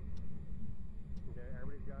 Okay,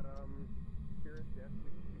 everybody's got spirits. Yes, we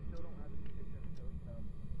still don't have the picture of the ghost.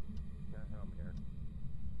 Not how I'm here.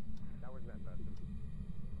 That was not nothing.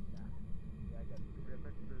 Yeah, I got it. We're gonna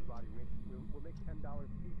picture his body. We'll make $10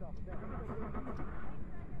 each off of that.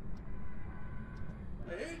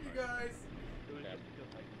 I hate you guys.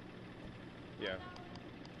 Yeah.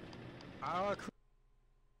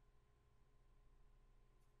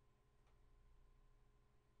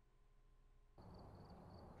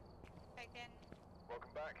 Welcome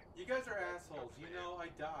back. You guys are assholes. You know I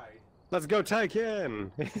died. Let's go,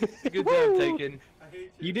 Tykan. Good job, Tykan. I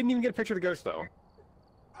hate you. You didn't even get a picture of the ghost, though.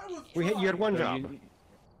 I was You had one trying. job.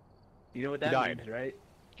 You know what You that died. means, right?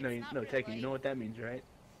 No, It's not no, real Tykan. You life. know what that means, right?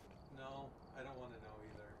 No, I don't want to know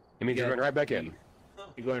either. It means you're Yeah. going right back in.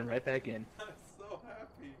 You're going right back in. I'm so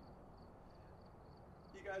happy.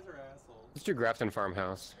 You guys are assholes. Let's do Grafton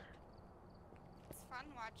Farmhouse. It's fun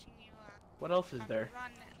watching you. What else is there?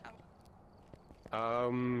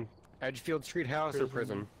 Run. Edgefield Street House or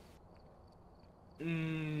prison?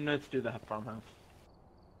 Let's do the farmhouse.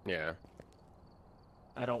 Yeah.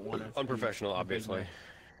 I don't want to. Unprofessional, obviously.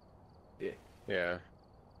 Yeah. Yeah.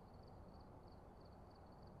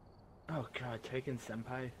 Oh god,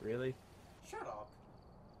 Tykan-Senpai? Really? Shut up.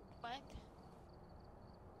 What?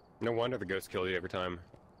 No wonder the ghosts kill you every time.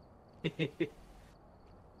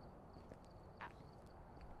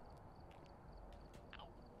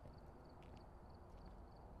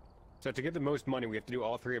 So to get the most money, we have to do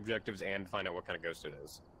all 3 objectives and find out what kind of ghost it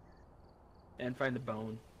is. And find the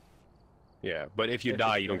bone. Yeah, but if you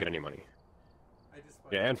die, you don't get any money. I just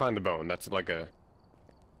Yeah, and find the bone. That's like a...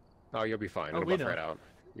 Oh, you'll be fine. Oh, It'll we buff know. right out.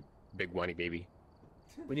 You big whiny baby.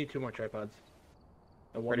 We need 2 more tripods.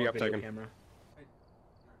 And Where one do you more up, video Tykan? camera. I-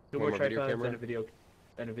 2 One more more video tripods camera?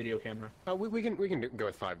 and a video camera. Oh, we can go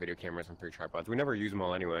with 5 video cameras and 3 tripods. We never use them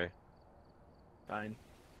all anyway. Fine.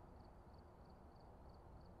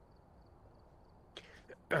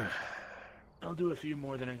 I'll do a few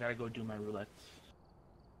more, then I gotta go do my roulettes.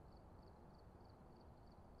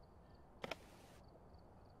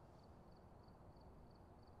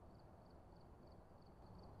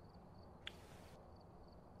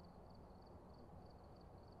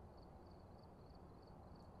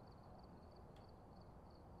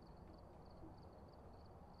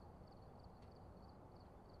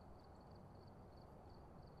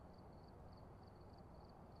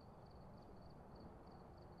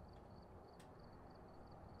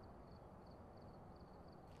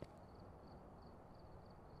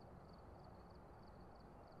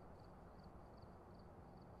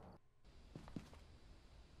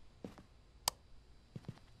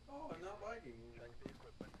 Oh, I'm not lagging.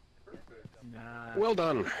 Perfect. Nah. Well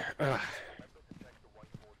done. Richard Ah. White.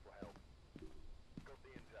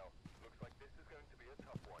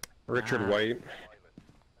 Richard White.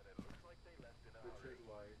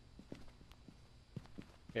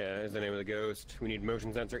 Yeah, is the name of the ghost. We need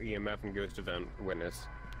motion sensor, EMF, and ghost event witness.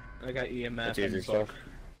 I got EMF That's and easy book. stuff.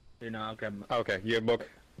 You know, I'll grab. Okay, you have book?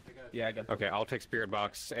 I got Yeah, I got. Okay, I'll take spirit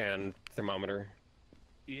box and thermometer.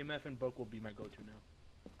 EMF and book will be my go-to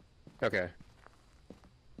now. Okay.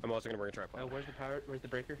 I'm also gonna bring a tripod. Oh, where's the power? Where's the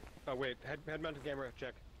breaker? Oh wait, head mounted camera,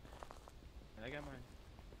 check. I got mine.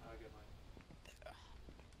 I got mine.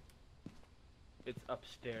 It's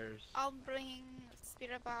upstairs. I'll bring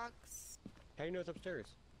spirit box. How do you know it's upstairs?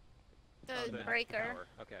 The Oh, breaker. Power.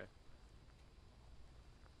 Okay.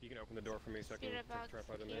 You can open the door for me so I can Spirit put box. the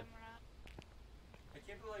tripod in there. Camera. I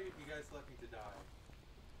can't believe you guys left me to die.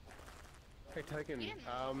 Hey Tykan, We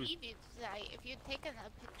didn't leave you to die. If you'd taken a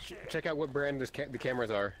picture. check out what brand the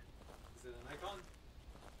cameras are. Is it an icon?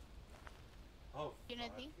 Oh,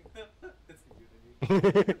 Unity? fuck. It's a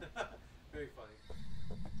Unity. Very funny.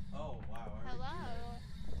 Oh, wow. Hello.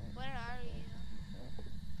 Where are you?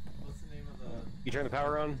 What's the name of the... You turn the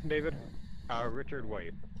power on, David? Richard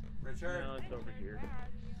White. Richard? No, it's over here. Where are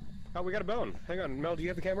you? Oh, we got a bone. Hang on, Mel, do you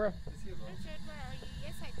have the camera? Is he alone? Richard, where are you?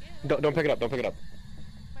 Yes, I do. Don't pick it up, don't pick it up.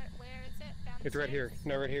 Where is it? Downstairs? It's right here.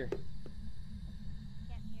 No, right here. Can't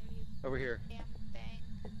hear you. Over here. Damn thing.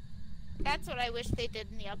 That's what I wish they did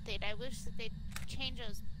in the update. I wish that they'd change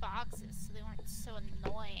those boxes so they weren't so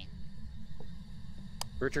annoying.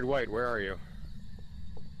 Richard White, where are you?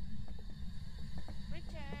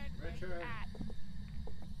 Richard, where Richard. you at?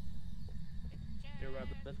 Here, Rob,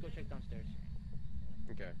 Richard. let's go check downstairs.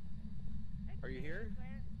 Okay. Are you here? Where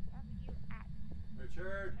are you at?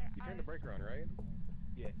 Richard? You turned the breaker on, right?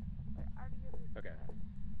 Yeah. Where are you? Okay.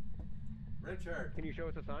 Richard? Can you show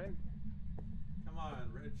us a sign? Come on,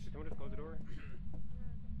 Rich. Did someone just close the door?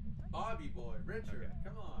 Bobby boy, Richard, Okay.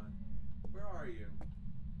 come on. Where are you?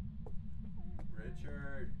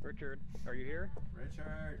 Richard, Richard, are you here?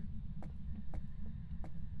 Richard.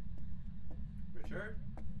 Richard?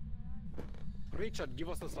 Richard, give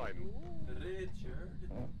us a sign. Richard?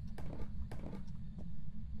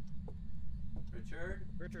 Richard?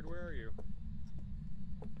 Richard, where are you?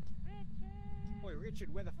 Richard. Boy,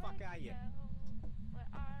 Richard, where the fuck are you? Where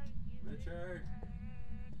are you? Richard?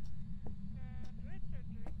 Richard,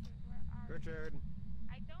 where are you? Richard.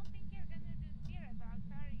 I don't think you're gonna do spirit box,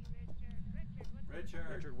 are you, Richard? Richard, what the Richard?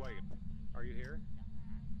 Richard White, are you here?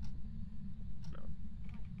 No.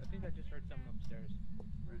 I think I just heard something upstairs.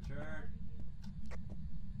 Richard?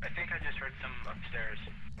 I think I just heard some upstairs.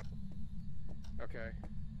 Okay.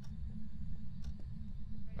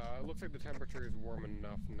 It looks like the temperature is warm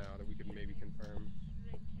enough now that we can maybe confirm.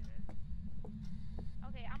 Richard.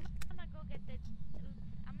 Okay, I'm gonna go get the.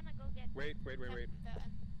 I'm gonna go get. Wait. the-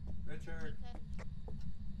 Richard?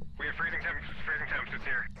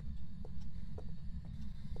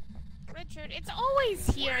 Richard, it's always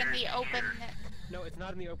here in the open. No, it's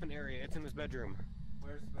not in the open area. It's in this bedroom.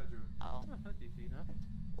 Where's the bedroom? Oh, Oh, that's easy enough.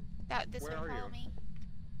 this Where way, are follow you? me.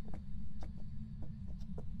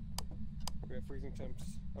 We have freezing temps.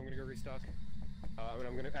 I'm gonna go restock.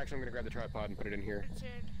 I'm gonna grab the tripod and put it in here.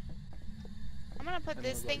 Richard. I'm gonna put And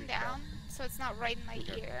this we'll go thing restock. down so it's not right in my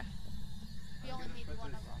Okay. ear. We I'm only gonna need put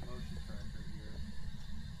one this of them. motion tracker here.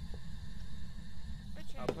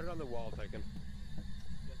 Richard, Put it on the wall, Tykan.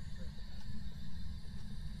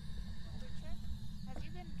 Richard, have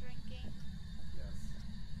you been drinking? Yes.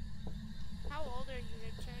 How old are you,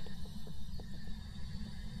 Richard?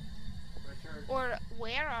 Richard, Or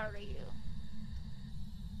where are you?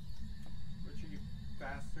 Richard, you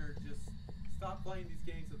bastard, just stop playing these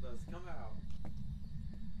games with us. Come out.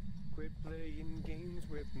 Quit playing games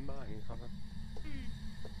with my heart.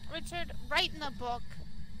 Richard, write in a book.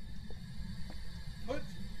 Put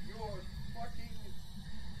your fucking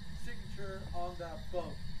signature on that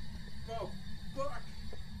book. Book.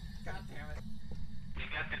 God damn it. You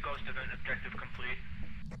got the ghost event objective complete.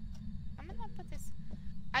 I'm gonna put this.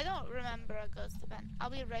 I don't remember a ghost event. I'll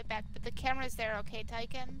be right back, but the camera's there, okay,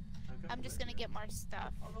 Tykan? I'm just gonna get more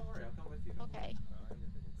stuff. Oh, don't worry, I'll come with you. Okay.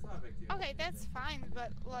 It's not a big deal. Okay, that's fine,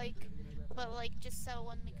 but like, just so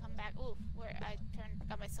when we come back, ooh, where I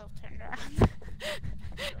got myself turned around. I'm gonna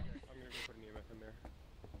go put an EMF in there.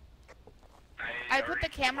 I put the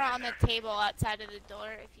camera on the table outside of the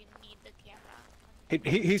door if you need the camera.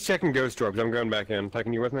 He's checking ghost orbs. I'm going back in.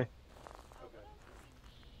 Tykan, you with me? Okay.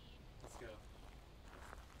 Let's go.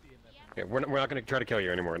 Yeah, we're not gonna try to kill you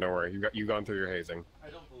anymore. Don't worry. You gone through your hazing. I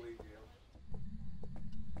don't believe you.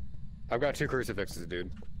 I've got 2 crucifixes,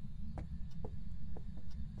 dude.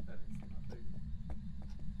 That is nothing.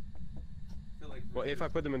 I feel like Well, if I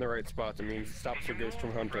put them in the right spots, it means it stops the ghost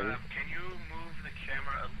from hunting. Can you move the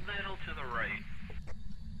camera a little to the right?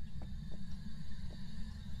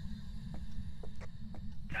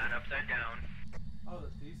 Not upside down. Oh,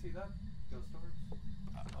 do you see that? Ghost orbs?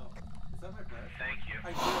 Oh, is that my breath? Thank you.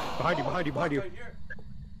 I hear it. Behind you, Oh, behind you, behind fuck, you. I hear it.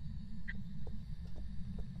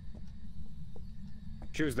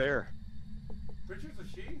 She was there. Richard's a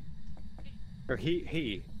she? Or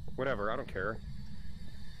he. Whatever, I don't care.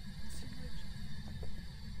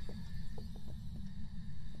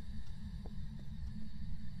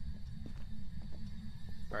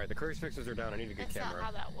 Alright, the crucifixes are down. I need a good That's camera. not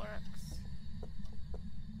how that works.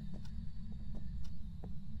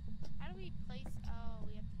 How do we place? Oh,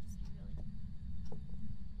 we have to just be really.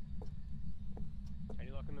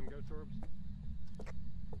 Any luck on them ghost orbs?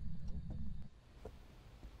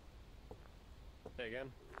 Say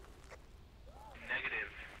again? Negative.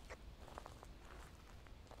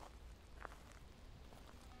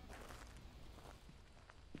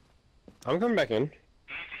 I'm coming back in.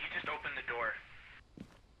 He just opened the door.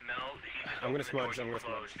 Mel, he just I'm gonna opened the door, smudge, I'm you gonna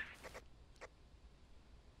closed.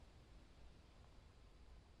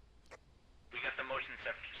 We got the motion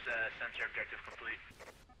sensor objective complete.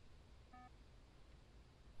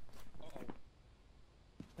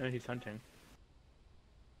 No, he's hunting.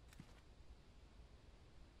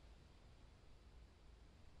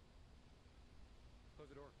 Close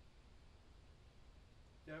the door.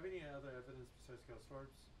 Do you have any other evidence besides ghost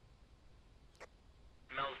orbs?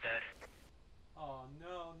 Mel's dead. Oh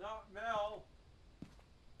no, not Mel!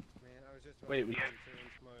 Man, I was just Wait, we-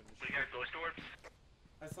 We got ghost orbs?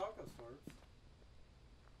 I saw ghost orbs.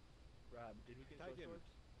 Rob, did we get Tykan. ghost orbs?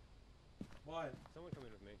 What? Someone come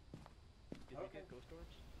in with me. Did we get ghost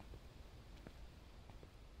orbs?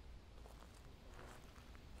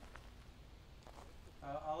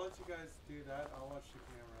 I'll let you guys do that. I'll watch the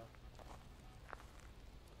camera.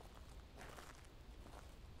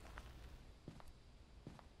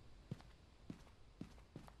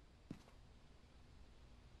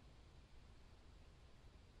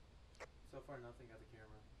 So far, nothing at the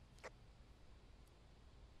camera.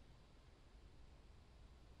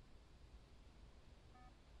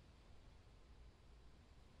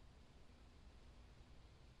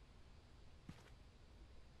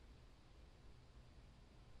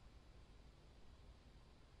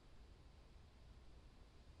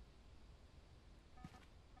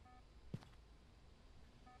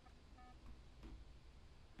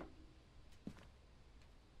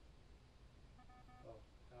 Oh,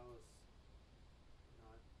 that was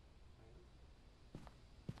not planned.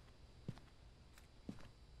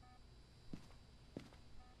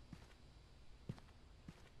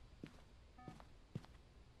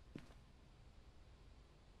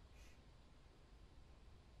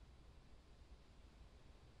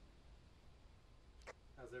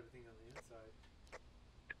 How's everything on the inside?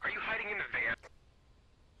 Are you hiding in the van?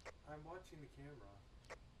 I'm watching the camera.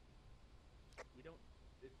 We don't.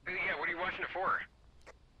 It's Yeah, what are you watching it for?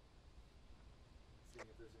 Seeing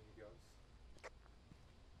if there's any ghosts.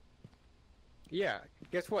 Yeah,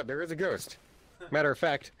 guess what? There is a ghost. Matter of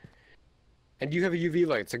fact. And you have a UV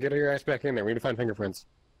light, so get your ass back in there. We need to find fingerprints.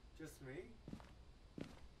 Just me?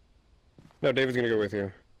 No, David's gonna go with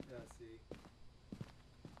you. Yeah, see.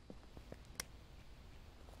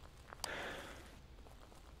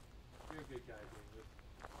 You're a good guy, David.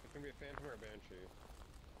 It's gonna be a phantom or a banshee.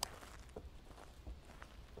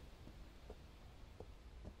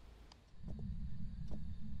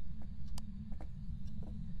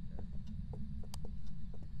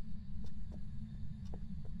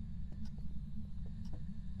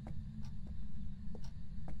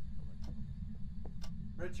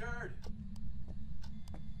 Richard!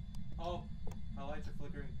 Oh, my lights are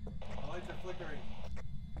flickering. My lights are flickering.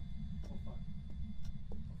 Oh fuck.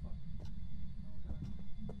 Oh fuck. Oh god.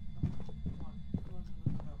 Come on. Come on.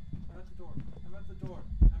 No. I'm at the door. I'm at the door.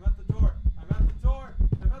 I'm at the door. I'm at the door.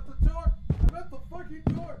 I'm at the door. I'm at the fucking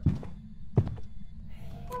door.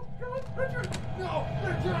 Oh god, Richard! No!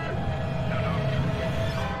 Richard!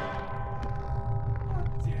 God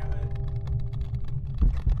damn it.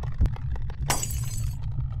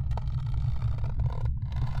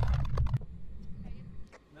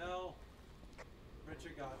 No.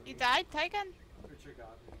 Richard got me. You died, Tykan? Richard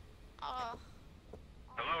got me. Oh.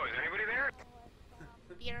 Hello, is anybody there?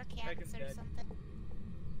 Beer cans Tykan's or dead. something.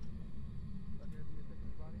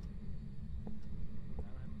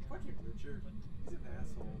 Fucking Richard. He's an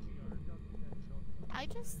asshole. I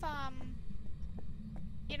just,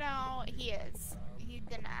 you know, he is. He's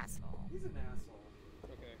an asshole. He's an asshole.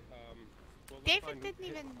 Okay, well, let's David find- didn't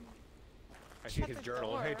even. I see shut his the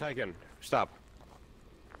journal. Hey, door. Tykan, stop.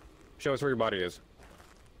 Show us where your body is.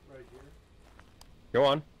 Right here. Go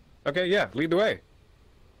on. Okay, yeah, lead the way.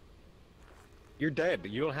 You're dead.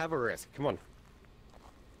 You don't have a risk. Come on.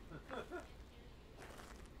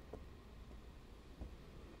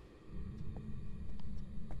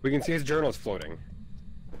 We can see his journals floating.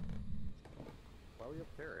 Why are we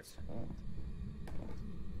upstairs?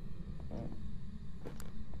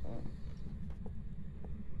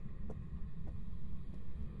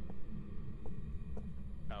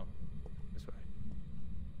 Oh, this way.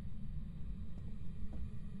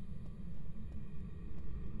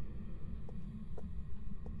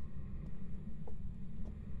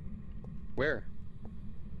 Where?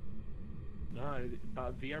 No,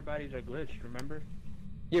 VR bodies are glitched. Remember?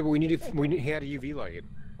 Yeah, but we need to. He had a UV light.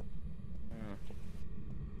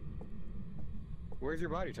 Where's your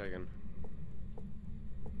body, Tykan?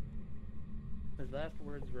 His last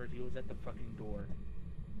words were he was at the fucking door.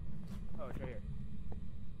 Oh, it's right here.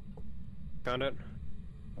 Found it?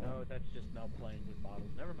 No, that's just Mel playing with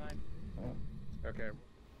bottles. Never mind. Okay.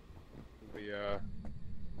 The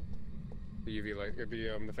UV light,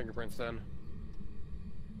 the fingerprints then.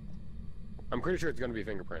 I'm pretty sure it's gonna be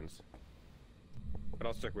fingerprints. But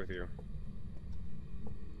I'll stick with you.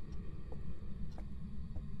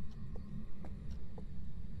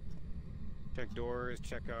 Check doors,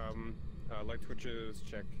 check light switches,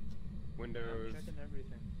 check windows. I'm checking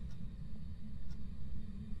everything.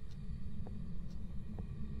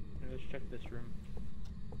 Now let's check this room.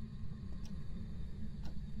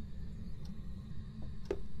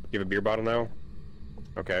 You have a beer bottle now?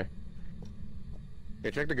 Okay.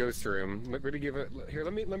 Yeah, check the ghost room. Let me give it. Here,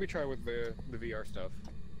 let me try with the VR stuff.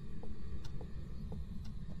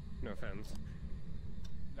 No offense.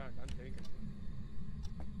 No, I'm taking.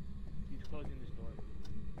 He's closing this door.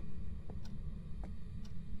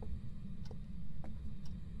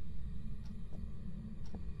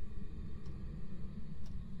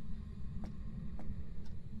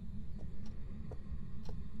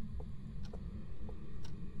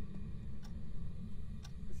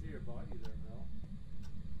 I see your body there, Mel.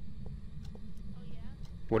 Oh yeah.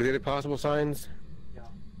 What are the other possible signs? Yeah.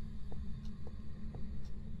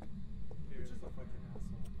 You're just a fucking asshole.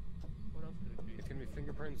 What else could it be? It's gonna be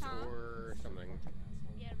fingerprints Huh? or something. Fucking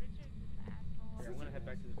asshole. Yeah, Richard's an asshole. Here, I'm gonna head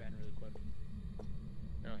back to the van really quick.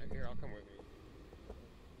 No, here, I'll come with you.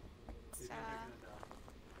 You're So, gonna die.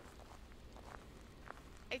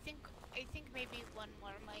 I think maybe one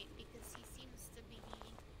more might because he seems to be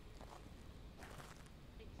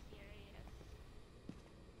bit serious.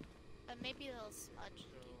 But maybe they'll smudge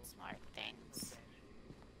and do smart things.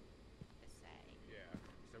 To say. Yeah.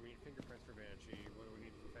 So we need fingerprints for Banshee. What do we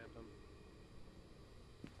need for Phantom?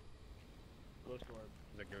 Ghost orb.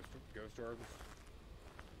 Is that ghost orbs?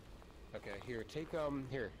 Okay, here, take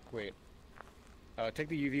here, wait. Take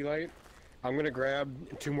the UV light. I'm gonna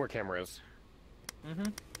grab 2 more cameras.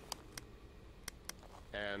 Mm-hmm.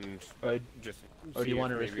 and Or just. or do you see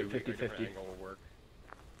want to if risk it maybe a different 50-50? angle will work.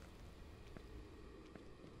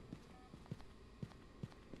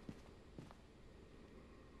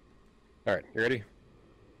 All right, you ready?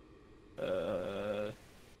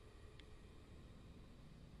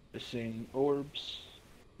 Just seeing orbs.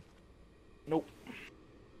 Nope.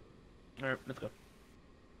 Alright, let's go.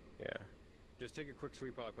 Yeah. Just take a quick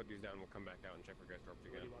sweep while I put these down. We'll come back out and check for ghost orbs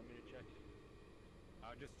What again. do you want me to check?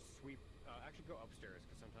 Just sweep. Actually, go upstairs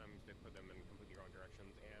because sometimes they put them in completely wrong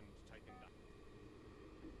directions. And Tykan.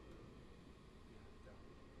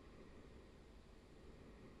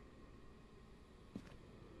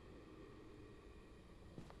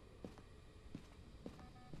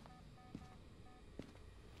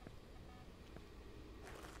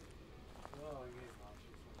 Oh, I need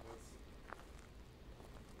options from this.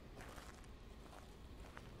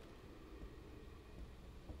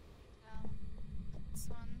 This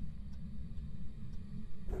one.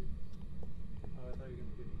 Oh, I thought you were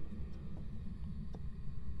gonna give me.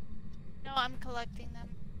 No, I'm collecting them.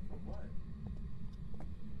 For what?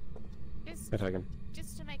 Just, Hey, Tykan.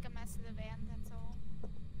 just to make a mess of the van, that's all.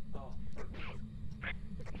 Oh, perfect.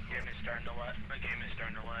 Game is starting to lag. My game is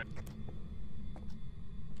starting to lag.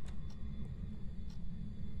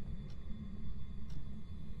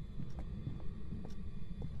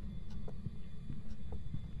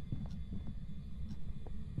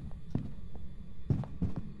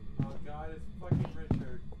 Oh god, it's fucking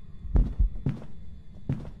Richard.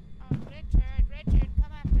 Oh, Richard,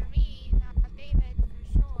 come after me, not David,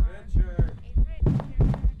 for sure. Richard! Hey,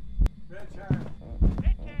 Richard. Richard!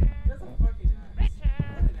 Richard. That's a fucking ass.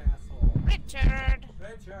 Richard. What an asshole. Richard.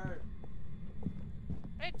 Richard!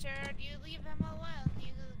 Richard, you leave him alone.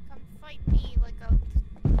 You come fight me like a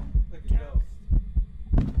Like a ghost.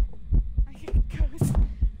 like a ghost.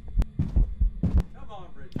 Come on,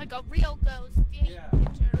 Richard. Like a real ghost. Yeah, Yeah, you're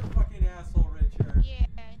Richard. a fucking asshole, Richard. Yeah.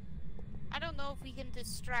 I don't know if we can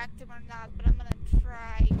distract him or not, but I'm gonna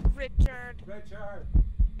try. Richard. Richard!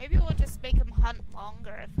 Maybe we'll just make him hunt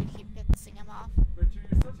longer if we keep pissing him off. Richard,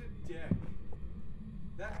 you're such a dick.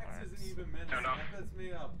 That X isn't even menacing. Turn off. That's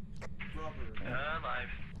made of rubber. Live.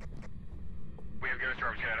 We have ghost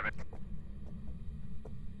orbs. Get out of it.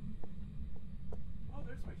 Oh,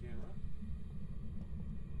 there's my camera.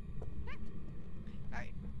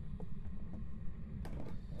 Alright.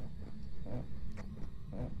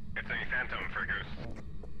 It's a phantom for ghosts.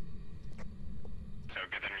 So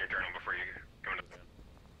get them in your journal before you go into the van.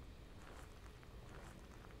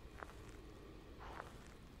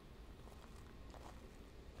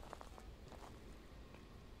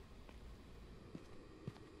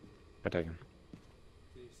 Hey, Tykan. Can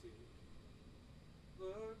you see me?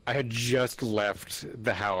 Look. I had just left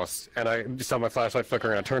the house and I saw my flashlight flicker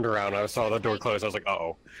and I turned around and I saw the door closed. I was like,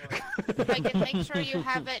 uh-oh. I can make sure you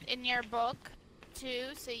have it in your book too,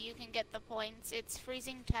 so you can get the points. It's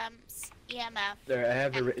freezing temps, EMF. There, I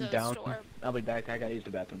have it and written ghost down. orb. I'll be back. I gotta use the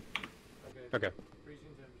bathroom. Okay. Okay. Freezing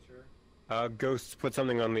temperature. Ghosts, put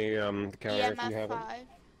something on the counter if you EMF have it. 5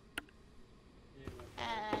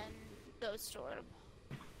 EMF. and ghost orb.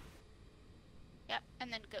 Yep,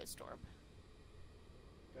 and then ghost orb.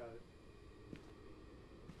 Got it.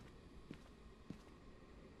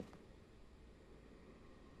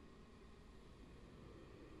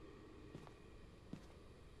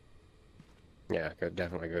 Yeah,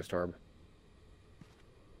 definitely ghost orb.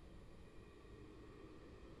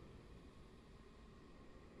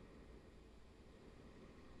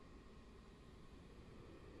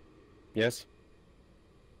 Yes?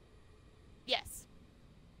 Yes.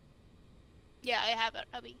 Yeah, I have it,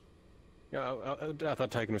 Abby. Yeah, I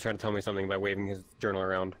thought Tykan was trying to tell me something by waving his journal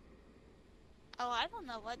around. Oh, I don't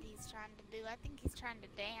know what he's trying to do. I think he's trying to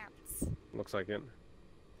dance. Looks like it.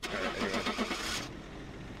 Alright, anyway.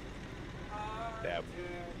 Dab.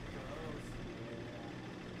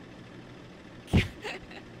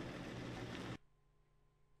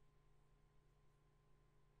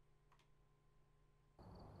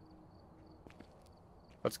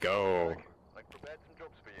 Let's go. I've prepared some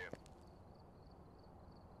jobs for you.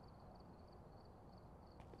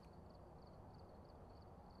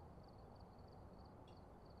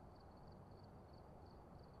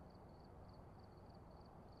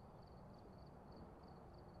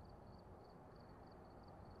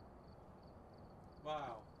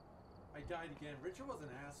 Wow. I died again. Richard was an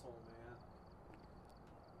asshole, man.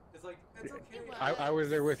 It's like, it's okay. I was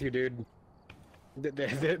there with you, dude.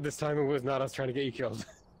 This time it was not us trying to get you killed.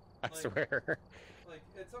 I Like- swear. Like,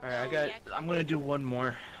 it's okay. Alright, I'm gonna do one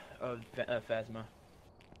more of Phasma.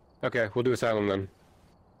 Okay, we'll do Asylum then.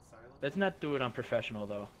 Silent? Let's not do it on professional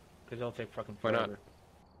though, because it'll take fucking Why forever. not?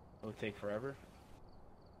 It'll take forever.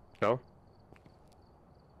 No?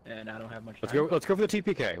 And I don't have much Let's time. go. Let's go for the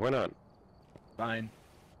TPK. Why not? Fine.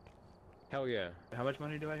 Hell yeah. How much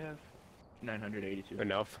money do I have? 982.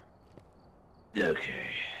 Enough. Okay.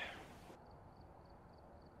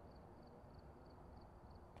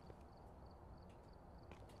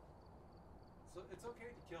 So it's okay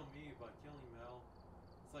to kill me, but killing Mel,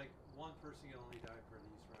 it's like one person can only die for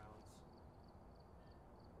these rounds.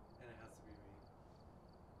 And it has to be me.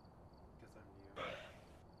 Because I'm new. I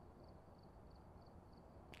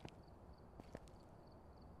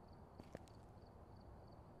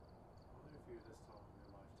wonder if you're this tall in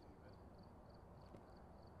real life,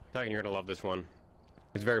 David. Tykan, you're gonna love this one.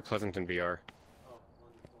 It's very pleasant in VR. Oh,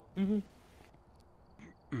 wonderful.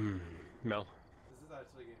 Mel. This is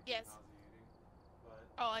actually getting Yes. nauseating,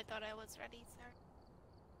 but Oh, I thought I was ready,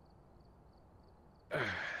 sorry.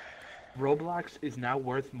 Roblox is now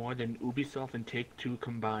worth more than Ubisoft and Take-Two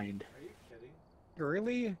combined. are you kidding?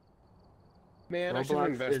 Really? Man, I should have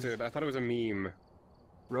Roblox invested. is- I thought it was a meme.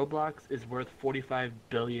 Roblox is worth $45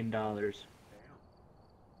 billion. Damn.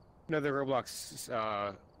 No, the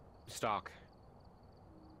Roblox stock.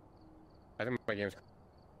 I think my game's.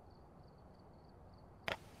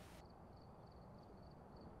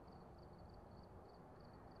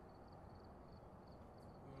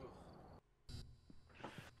 Ugh.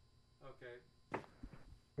 Okay.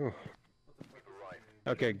 Ooh. What the fuck is his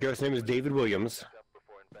name? Okay, ghost name is David Williams.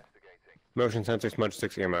 Motion sensor smudge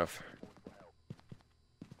 6 EMF.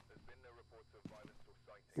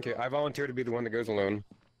 Okay, I volunteer to be the one that goes alone.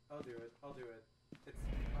 I'll do it. I'll do it.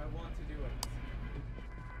 I want to do it.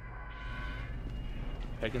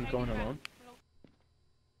 Tegan's going alone?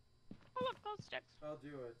 Oh, look, ghost sticks. I'll do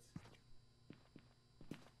it.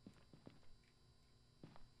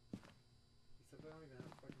 Except I don't even have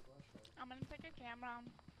a fucking flashlight. I'm gonna take a camera.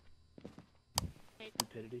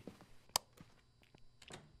 Stupidity.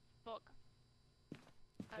 Book.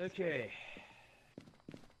 Okay.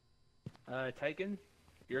 Tykan,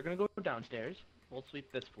 you're gonna go downstairs. We'll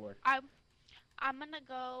sweep this floor. I'm gonna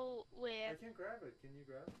go I with. can't grab it. Can you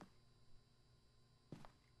grab it?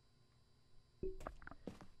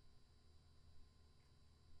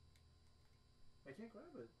 I can't grab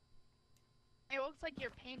it. It looks like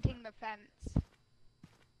you're painting the fence.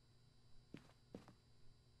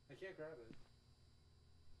 I can't grab it.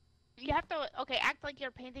 You have to, okay, act like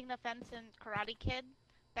you're painting the fence in Karate Kid.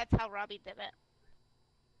 That's how Robbie did it.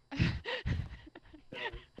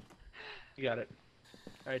 You got it.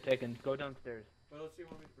 Alright, Tegan, go downstairs. What else do you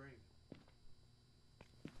want me to bring?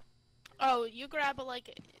 Oh, you grab a,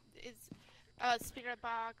 like, is a spirit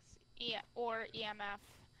box or EMF.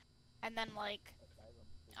 And then, like,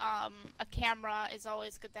 a camera is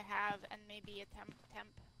always good to have, and maybe a temp.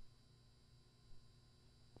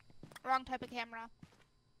 Wrong type of camera.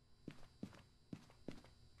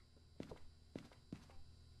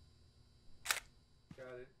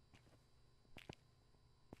 Got it.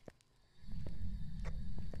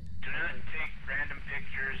 Do not take random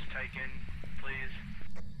pictures, Tykan, please.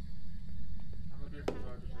 I'm a good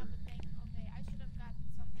photographer. Okay, I should have gotten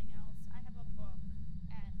something else. I have a book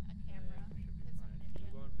and a camera. Should be 'cause I'm fine. an idiot.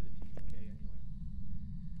 We're going for the TPK anyway.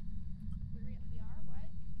 We are? What?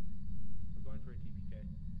 We're going for a TPK.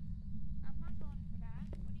 I'm not going for that.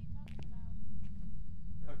 What are you talking about?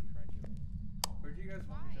 Or Okay. try to. Where do you guys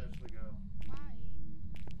want me to Why? actually go? Why?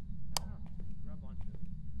 I don't know. Rob wants to.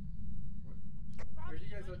 Where do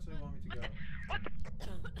you guys actually want me to go? What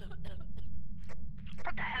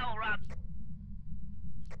the hell, Rob?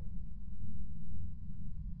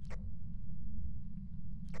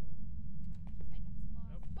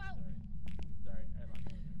 Nope. Whoa! Sorry, I lost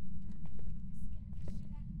it.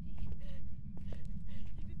 You scared the shit out of me.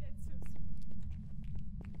 You did that so smooth. Like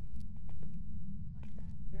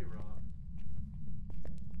that. Hey, Rob.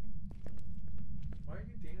 Why are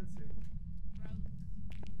you dancing? Gross.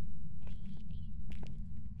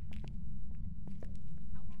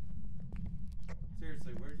 How long until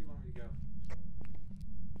Seriously, where do you want me to go?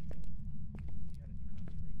 You gotta turn off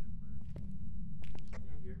the breaker first. Can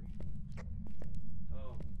you hear me?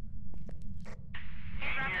 Oh.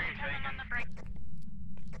 Hey, Rob, I'm turning on the brake.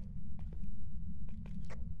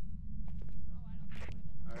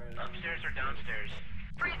 Alright. Upstairs or downstairs?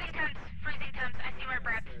 Freezing temps. Freezing temps. I see where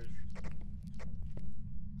Brad. Downstairs.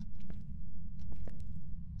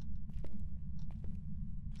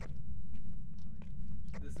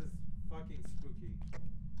 This is fucking spooky.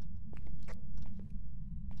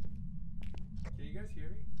 Can you guys hear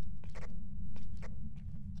me?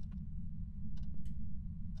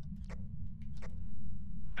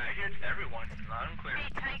 I hear everyone, loud and clear. Hey,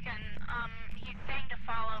 Tykan. He's saying to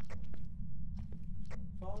follow.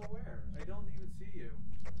 Follow where? I don't even see you.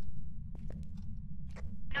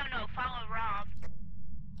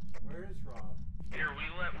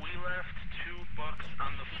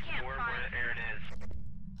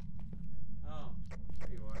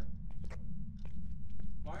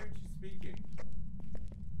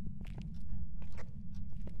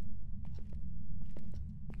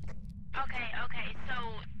 So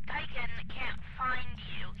Tykan can't find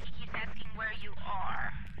you. He keeps asking where you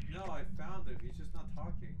are. No, I found him. He's just not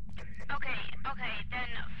talking. Okay, then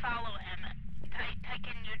follow him.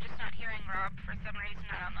 Tykan, you're just not hearing Rob for some reason.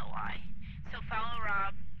 I don't know why. So follow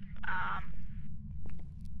Rob.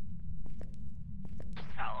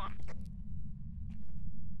 Just follow him.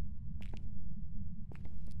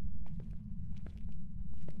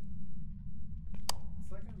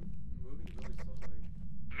 It's like I'm moving really slowly.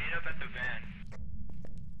 Meet up at the van.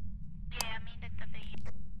 Yeah, meet at the van.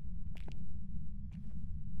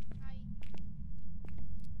 Hi.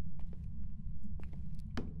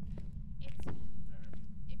 It's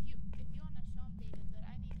if you wanna show him, David, that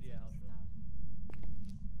I need Yeah, some I'll show stuff.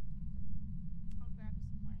 I'll grab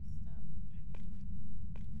some more stuff.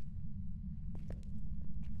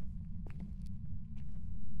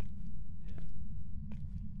 Yeah.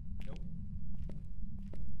 Nope.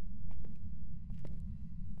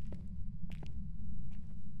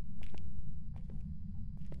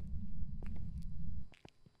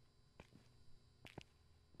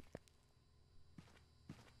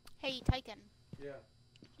 Hey, Tykan. Yeah.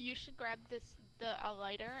 You should grab a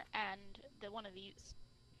lighter and one of these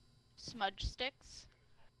smudge sticks.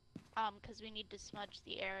 Cause we need to smudge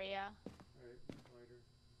the area. Alright, lighter.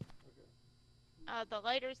 Okay. The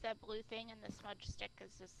lighter's that blue thing, and the smudge stick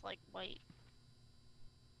is this like white.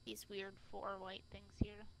 These weird 4 white things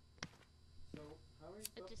here. So, how many It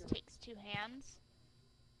stuff just can takes 2 hands.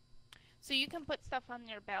 So you can put stuff on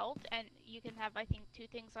your belt, and you can have, I think, 2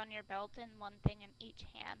 things on your belt and 1 thing in each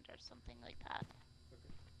hand or something like that.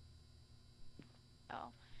 Okay.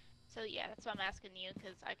 Oh, so yeah, that's what I'm asking you,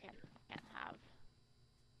 because I can't have.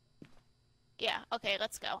 Yeah, okay,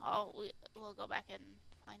 let's go. We'll go back and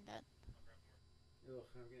find it. Ugh,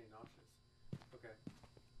 I'm getting nauseous. Okay.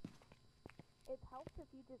 It helps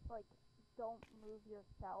if you just, like, don't move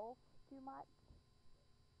yourself too much.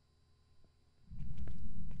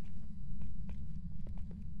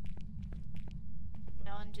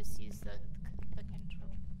 No, and just use the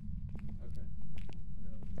control. Okay.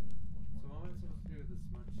 So what am I supposed to do with the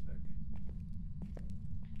smudge stick?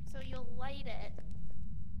 So you'll light it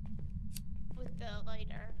with the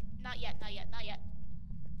lighter. Not yet, not yet, not yet.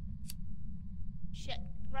 Shit.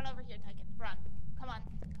 Run over here, Tykan. Run. Come on,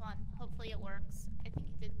 come on. Hopefully it works. I think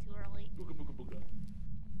you did too early. Booga booga booga.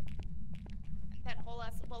 That whole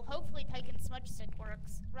ass. Well, hopefully Tykan's smudge stick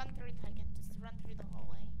works. Run through, Tykan. Just run through the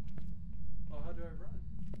hallway. Well, how do I run?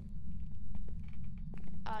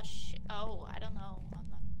 Oh, I don't know.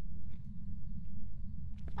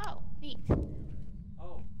 Oh, neat.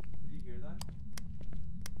 Oh, did you hear that?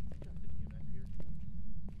 Got the EMF here.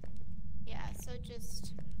 Yeah, so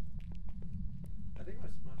just. I think my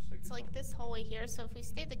smudge stick It's is like on. this hallway here, so if we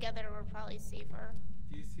stay together, we're probably safer.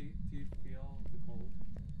 Do you feel the cold?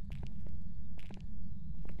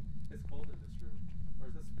 It's cold in this room. Or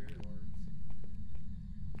is that spirit orbs?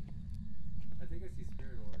 I think I see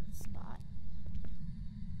spirit orbs. Spot.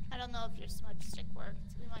 I don't know if your smudge stick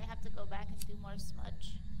worked. We might have to go back and do more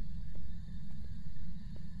smudge.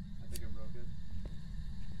 I think I broke it.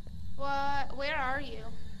 What? Where are you?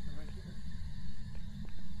 I'm right here.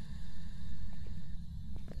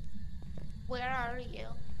 Where are you?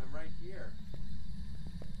 I'm right here.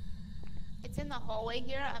 It's in the hallway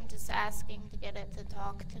here. I'm just asking to get it to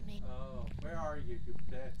talk to me. Oh, where are you, you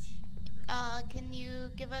bitch? Can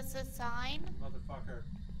you give us a sign? Motherfucker.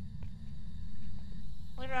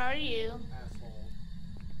 Where are you? Asshole.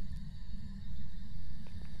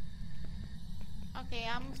 Okay,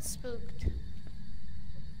 I'm spooked.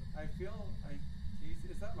 I feel,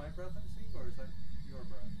 is that my breath I'm seeing, or is that your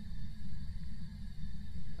breath?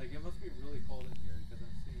 Like, it must be really cold in here because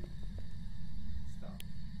I'm seeing stuff.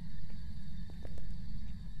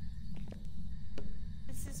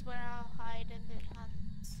 This is where I'll hide if it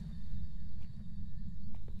hunts.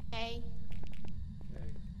 Okay.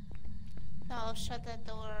 Okay. No, I'll shut that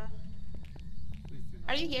door. Please do not.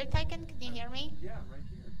 Are you here, Tykan? Can you hear me? Yeah, I'm right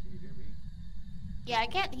here. Can you hear me? Yeah, I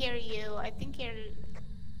can't hear you. I think you're...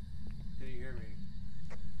 Can you hear me?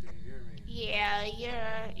 Can you hear me? Yeah,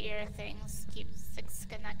 your things keep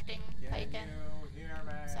disconnecting, Can Tykan. you hear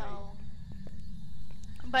me? So...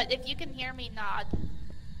 But if you can hear me, nod.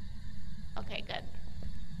 Okay, good.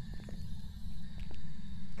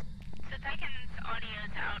 So Tykan's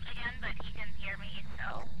audio's out again, but he can hear me,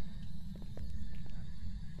 so...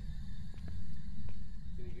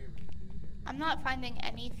 Can you hear me? Can you hear me? I'm not finding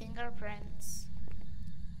any fingerprints.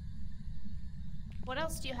 What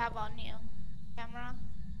else do you have on you? Camera?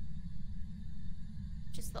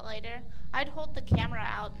 Just the lighter? I'd hold the camera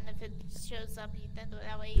out, and if it shows up, then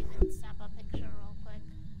that way you can snap a picture real quick.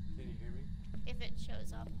 Can you hear me? If it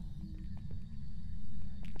shows up.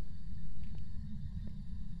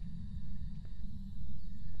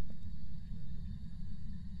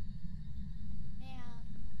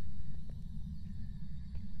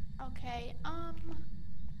 Okay,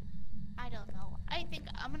 I don't know. I think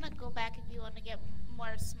I'm gonna go back if you want to get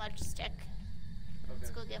more smudge stick. Okay. Let's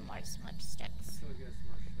go get more smudge sticks. Let's go get a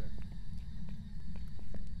smudge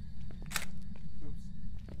stick. Oops.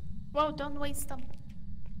 Whoa, don't waste them.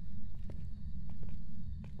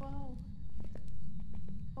 Whoa.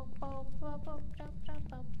 Whoa, whoa, whoa, whoa, whoa, whoa,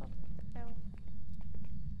 whoa, whoa.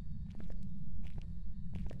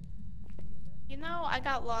 You know, I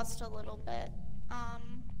got lost a little bit.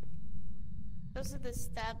 Those are the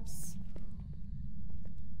steps.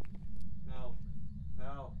 Mel.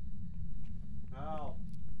 Mel. Mel.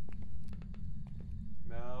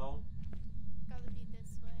 Mel. Gotta be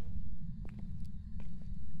this way.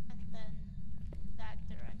 And then that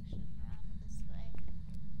direction around this way.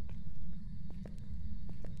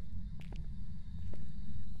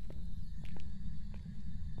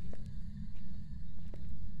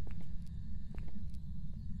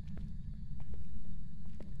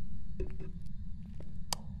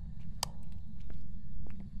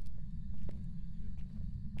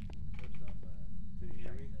 Did you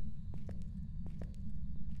hear me?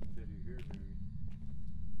 Did you hear me?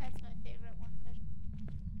 That's my favorite one.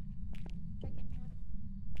 Chicken noodle.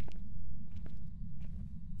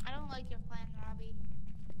 I don't like your plan, Robbie.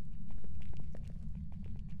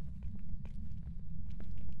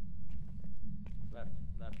 Left,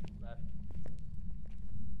 left, left.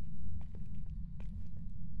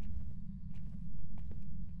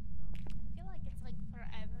 I feel like it's like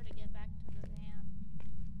forever to get back to the van.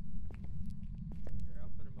 Here,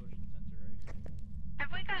 I'll put a motion sensor right here.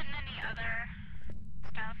 Have we gotten any other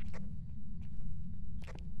stuff?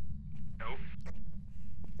 Nope.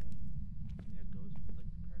 Yeah, ghosts like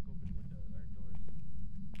to crack open windows or doors.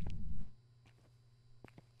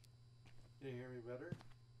 Can you hear me better?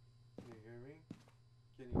 Can you hear me?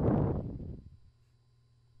 Can you hear me?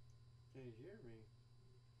 Can you hear me?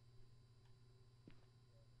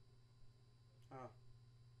 Oh.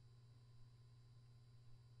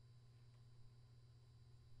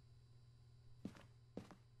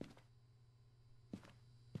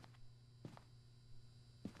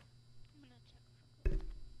 I'm gonna check for ghosts.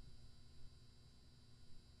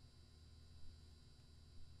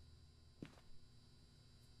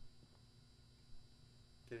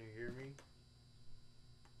 Can you hear me?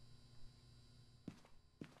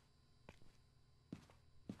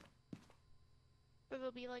 So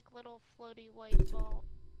there'll be like little floaty white ball.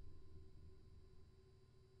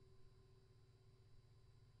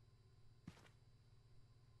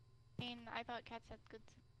 I mean, I thought cats had good.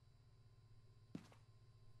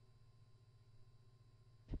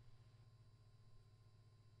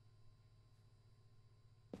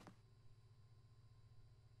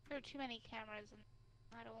 There are too many cameras and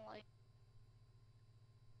I don't like.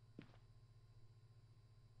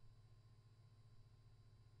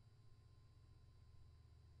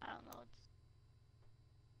 I don't know. It's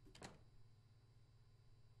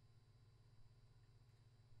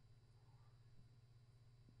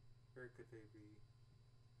Where could they be?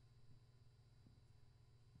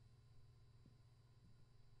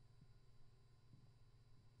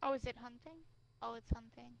 Oh, is it hunting? Oh, it's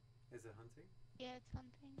hunting. Is it hunting? Yeah, it's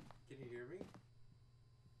hunting. Can you hear me?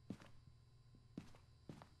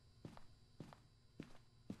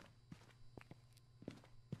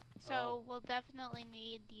 So we'll definitely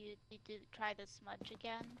need you to try the smudge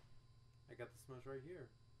again. I got the smudge right here.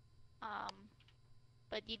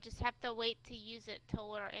 But you just have to wait to use it till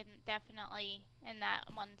we're definitely in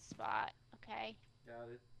that one spot, okay? Got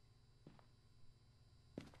it.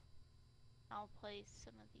 I'll place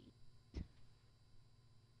some of these.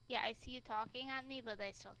 Yeah, I see you talking at me, but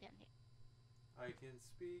I still can't hear. I can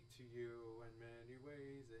speak to you in many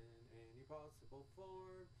ways, in any possible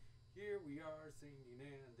form. Here we are singing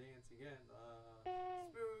and dancing in the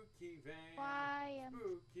spooky van.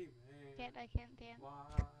 Spooky van. I can't dance.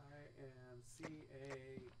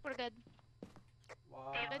 YMCA. We're good.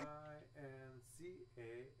 David?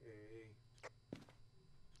 YMCA.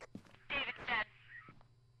 David's dead.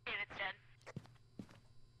 David's dead.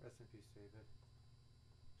 Rest in peace, David.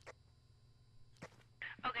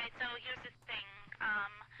 Okay, so here's the thing.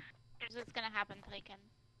 Here's what's gonna happen, Tykan.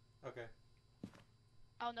 Okay.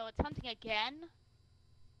 Oh no, it's hunting again?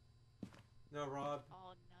 No, Rob.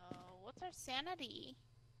 Oh no. What's our sanity?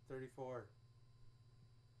 34.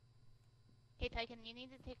 Hey Tykan, you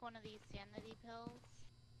need to take one of these sanity pills.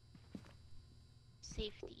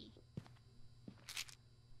 Safety.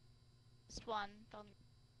 Just one. Don't.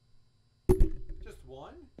 Just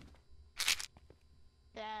one?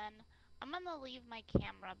 Then I'm gonna leave my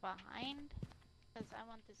camera behind because I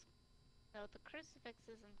want this. So the crucifix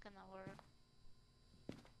isn't gonna work.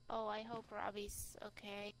 Oh, I hope Robbie's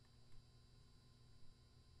okay.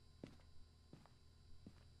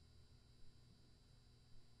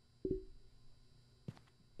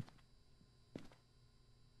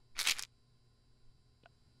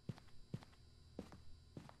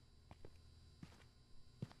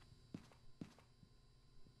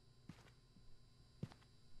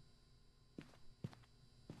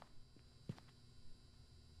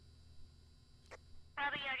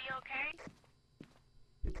 you okay?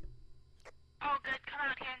 Oh, good. Come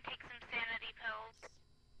out here and take some sanity pills.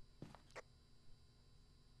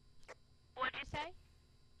 What'd you say?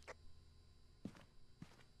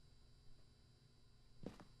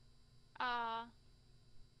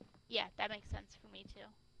 Yeah, that makes sense for me too.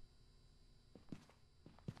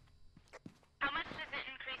 How much does it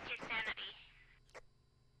increase your sanity?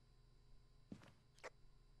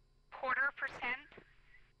 0.25%?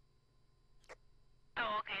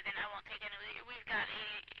 Oh, okay, then I won't take any. We've got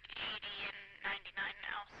 80 and 99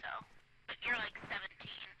 now, so. But you're like 17.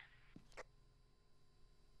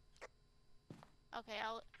 Okay,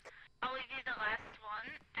 I'll leave you the last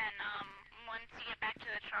one, and once you get back to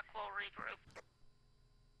the truck, we'll regroup.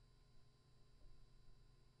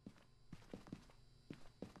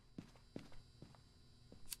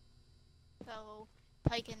 So,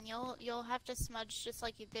 Tykan, you'll have to smudge just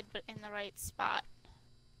like you did, but in the right spot.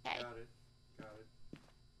 Okay. Got it. Got it.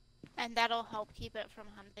 And that'll help keep it from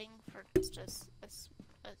hunting for just a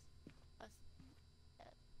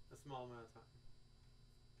A small amount of time.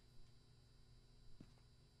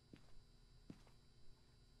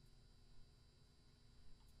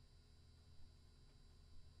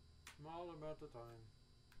 Small amount of time.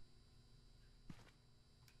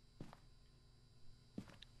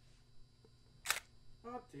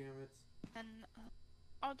 Oh, damn it. And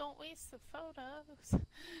oh, don't waste the photos.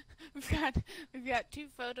 we've got 2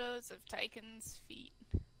 photos of Tykan's feet.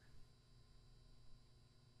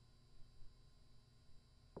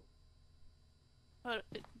 But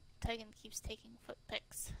Tykan keeps taking foot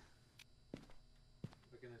pics.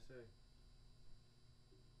 What can I say?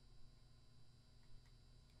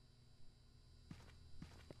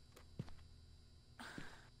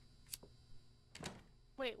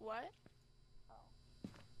 Wait, what?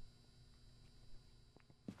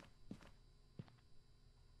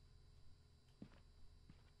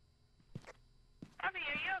 Robbie,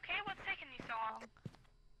 are you okay? What's taking you so long?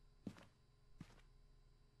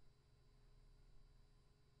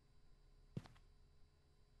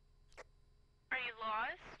 Are you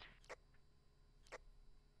lost?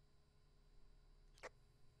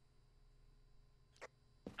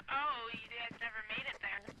 Oh, you guys never made it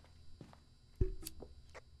there.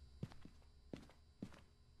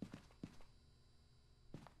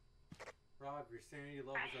 Rob, your sanity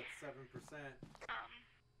level's at 7%.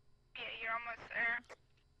 Yeah, you're almost there.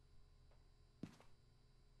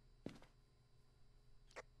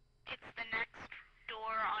 It's the next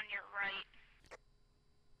door on your right.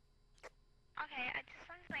 Okay, I just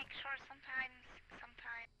wanted to make sure sometimes.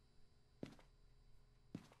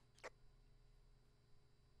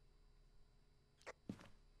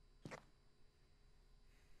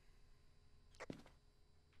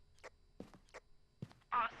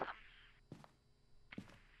 Awesome.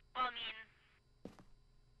 Well, I mean,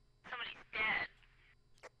 somebody's dead.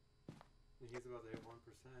 And he's about to hit 1%.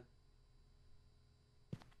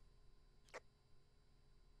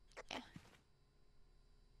 Yeah.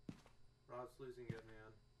 Rob's losing it,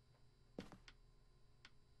 man.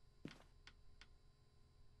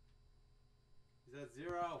 He's at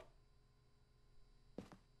 0.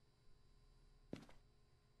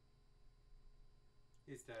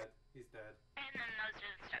 He's dead. He's dead. And then those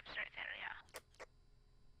are the steps right there, yeah.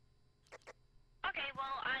 Okay,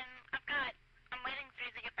 well, I'm waiting for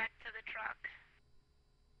you to get back to the truck.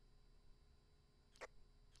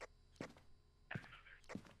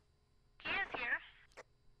 He is here.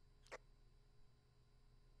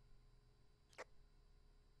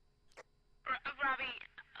 Robbie,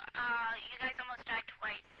 you guys almost died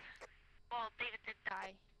twice. Well, David did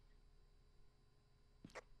die.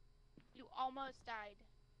 You almost died.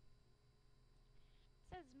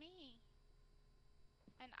 It says me.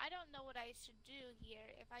 And I don't know what I should do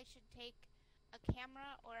here. If I should take a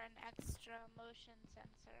camera or an extra motion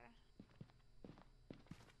sensor.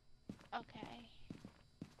 Okay.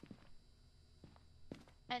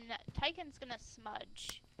 And Tykan's gonna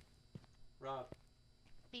smudge. Rob.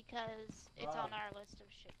 Because it's on our list of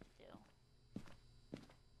shit to do.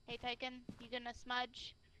 Hey Tykan, you gonna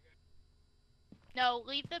smudge? No,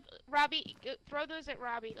 leave the... Robbie, throw those at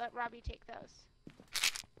Robbie. Let Robbie take those.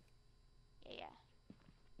 Yeah.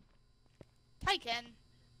 Tykan!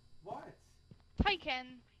 What?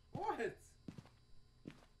 Tykan! What?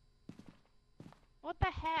 What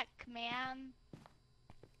the heck, man?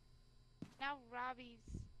 Now Robbie's...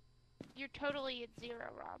 You're totally at 0,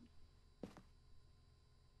 Rob.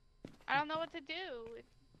 I don't know what to do.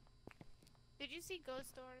 Did you see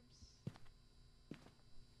ghost orbs?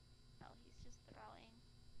 No, he's just throwing.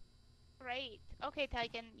 Great. Okay,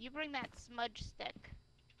 Tykan, you bring that smudge stick.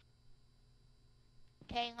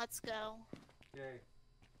 Okay, let's go. Yay.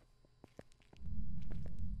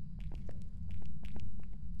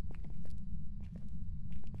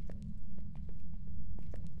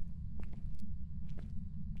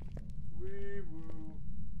 Wee woo.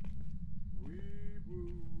 Wee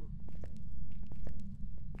woo.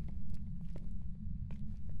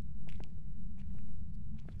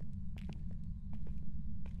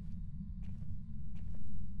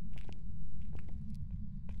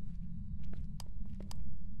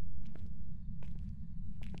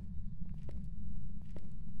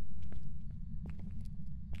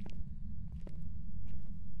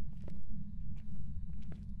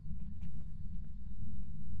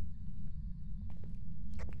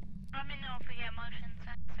 Let me know if we get motion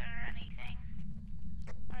sensor or anything.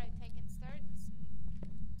 Alright, Tykan, start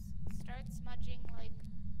smudging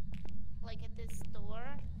like at this door.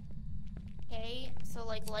 Okay, so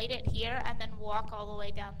like light it here and then walk all the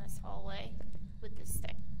way down this hallway with the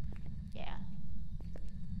stick. Yeah.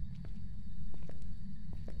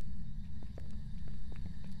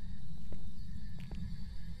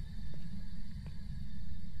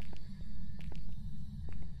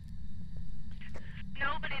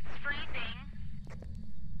 No, but it's freezing.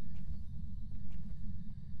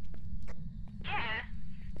 Yeah.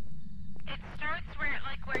 It starts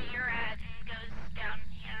where you're at and goes down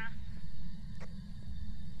here.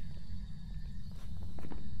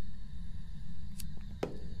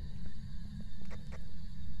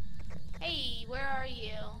 Hey, where are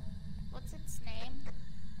you? What's its name?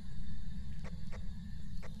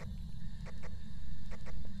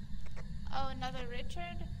 Oh, another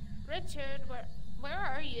Richard? Richard, where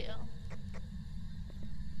are you?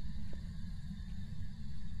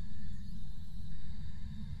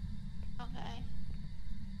 Okay.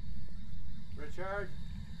 Richard.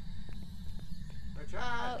 Richard.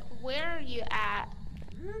 Where are you at?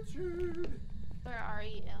 Richard. Where are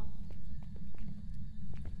you?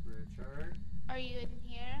 Richard. Are you in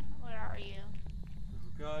here? Where are you?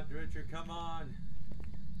 Oh God, Richard, come on.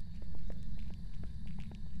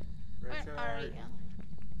 Richard. Where are you?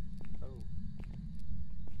 Oh.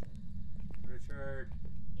 Richard.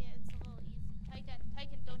 Yeah, it's a little easy.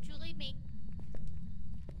 Tykan, don't you leave me.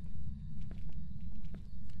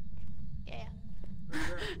 Yeah.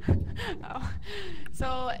 Richard. Oh.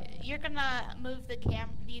 So you're gonna move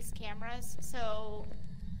these cameras. So,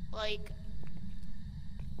 like,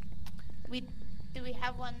 do we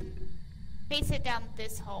have one? Face it down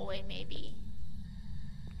this hallway, maybe.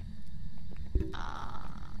 So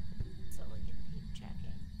we can keep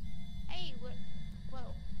checking. Hey,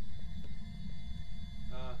 whoa.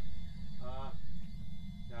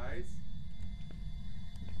 Guys?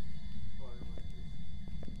 Oh, I don't like this.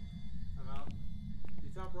 I'm out.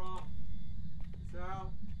 Peace out, bro. Peace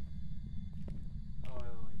out. Oh, I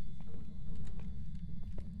don't like this. Come on.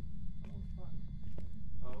 Oh, fuck.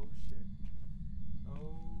 Oh, shit. Oh,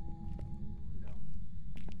 no.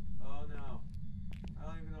 Oh, no. I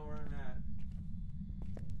don't even know where I'm at.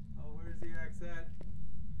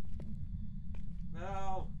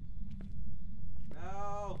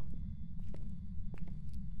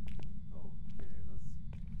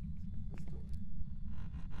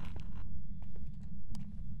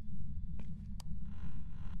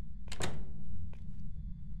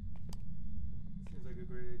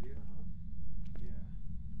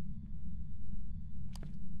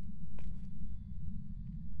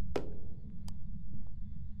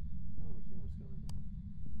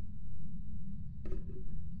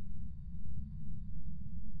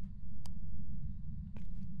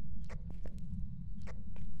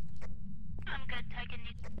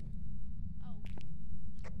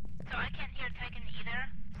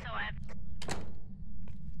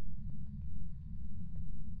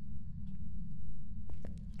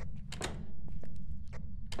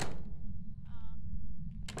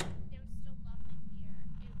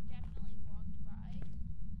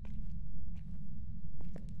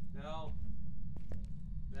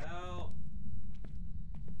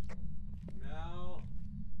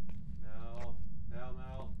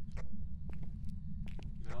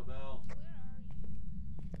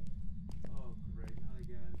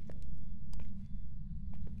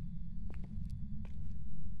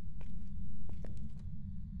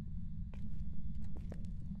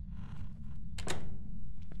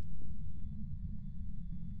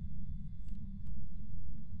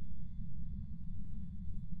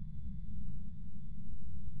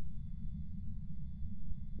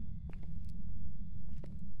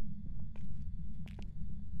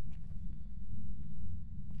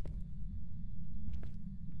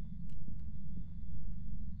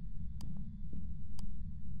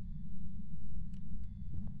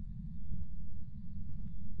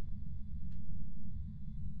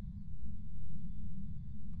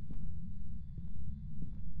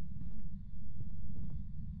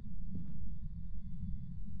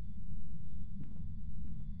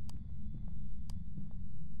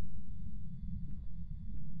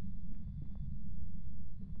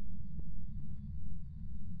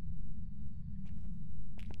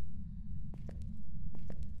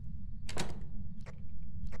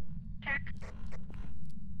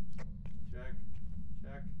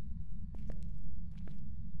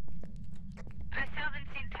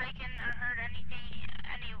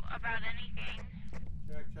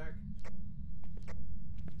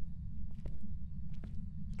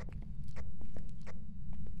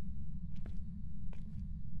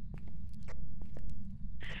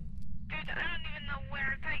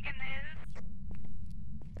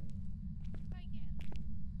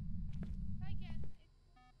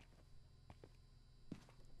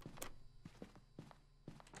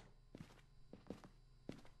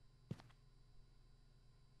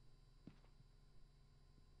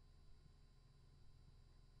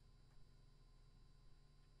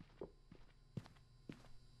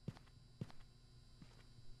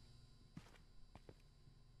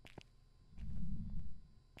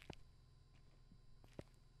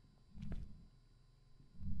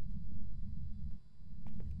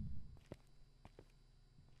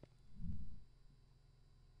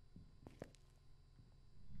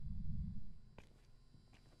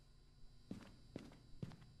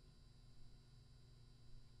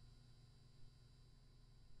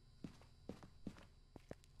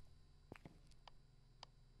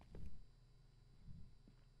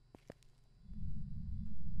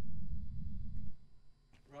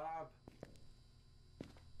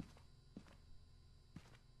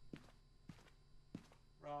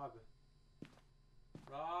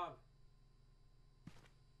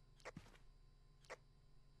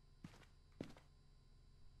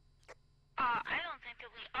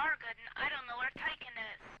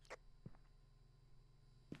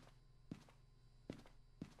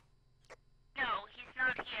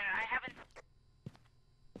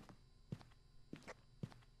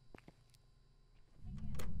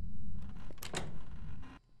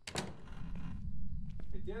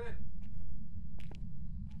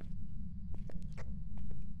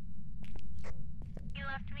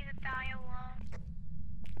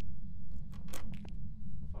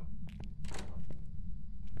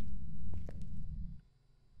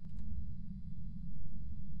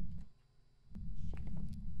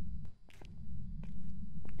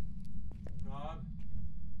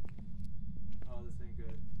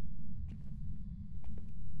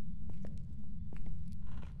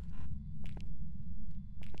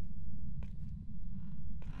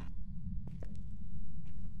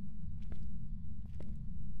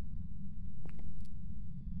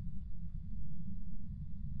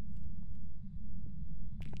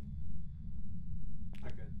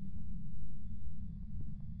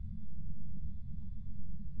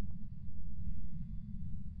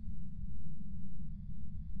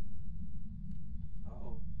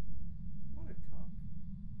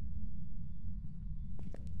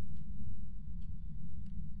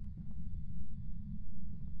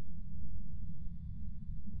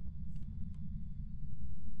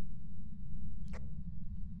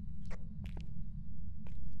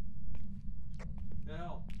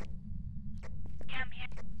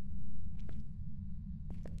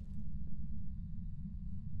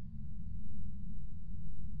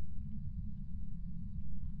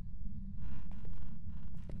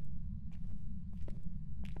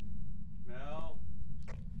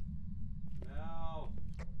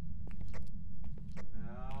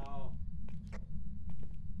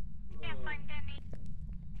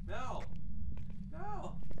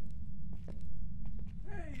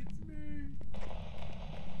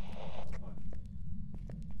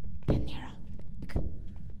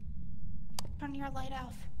 your light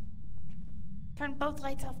off. Turn both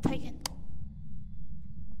lights off, Tykan.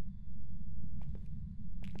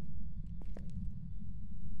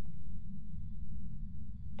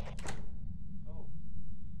 Oh.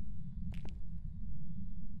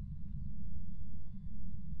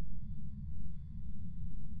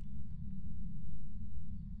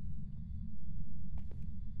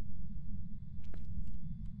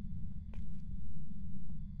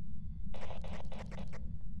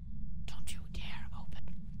 Don't you dare open.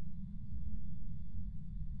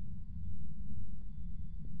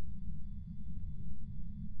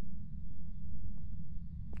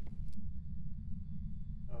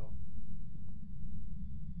 Oh.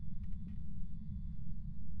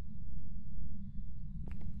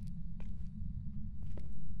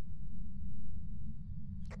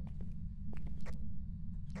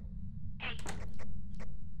 Hey,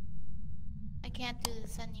 I can't do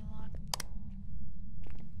this anymore.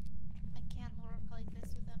 I can't work like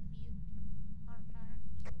this with a mute partner.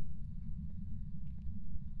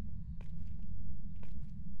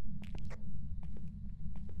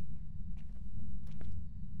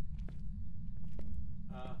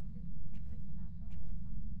 Uh.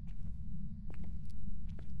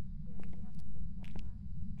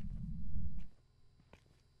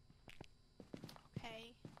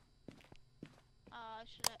 Okay.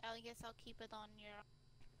 I guess I'll keep it on your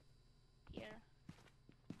here.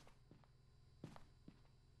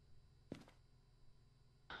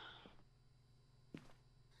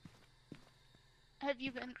 Have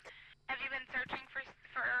you been searching for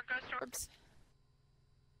ghost orbs? orbs?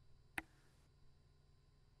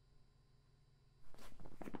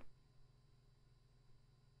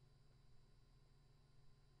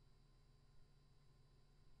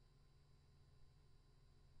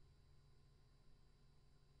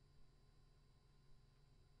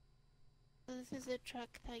 So this is a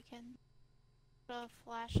trick. I can put a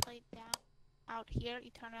flashlight down out here.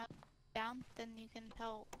 You turn it down, then you can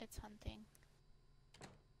tell it's hunting.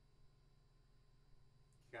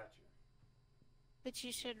 Gotcha. But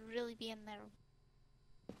you should really be in there.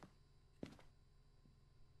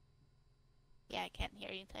 Yeah, I can't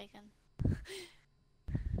hear you, Tykan.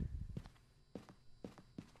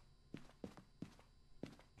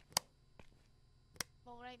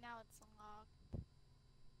 Well, right now it's locked. Hunting.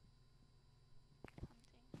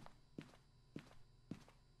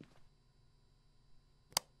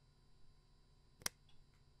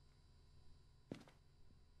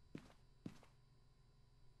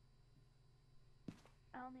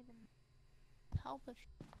 I don't even help if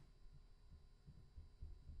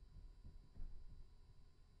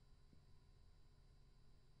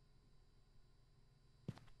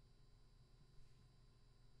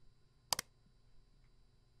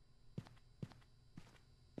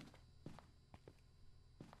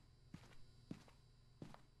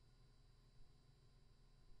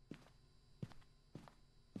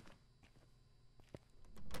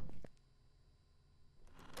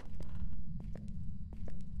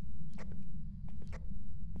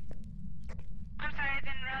I'm sorry, I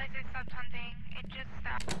didn't realize I stopped hunting. It just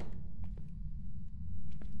stopped.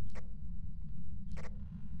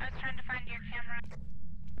 I was trying to find your camera.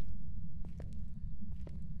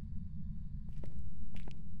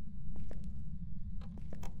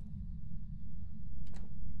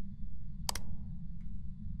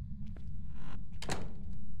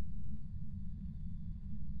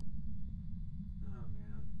 Oh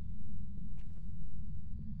man.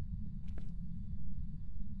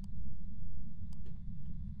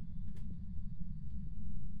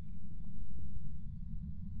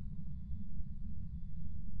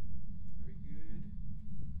 Are we good?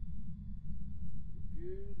 We're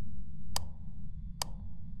good.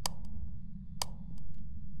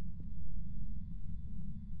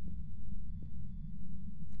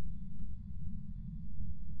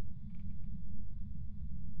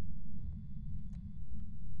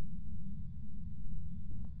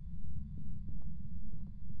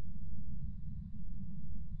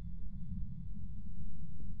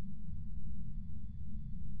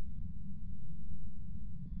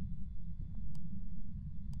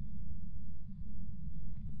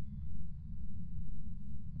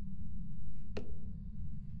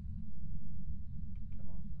 Come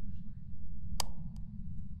on, flashlight.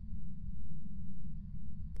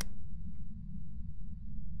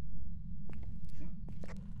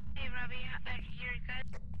 Hey, Robbie, you're good?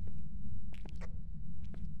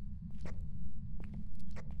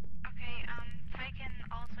 Okay, Tykan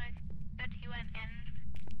also said he went in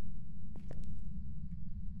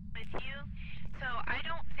with you, so I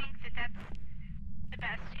don't think that that's the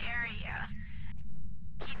best area.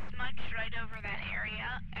 He smudged right over that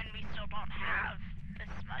area, and we still don't have the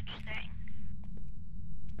smudge thing.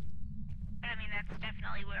 But I mean, that's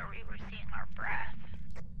definitely where we were seeing our breath.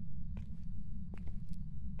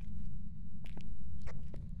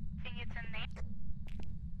 Think it's in there?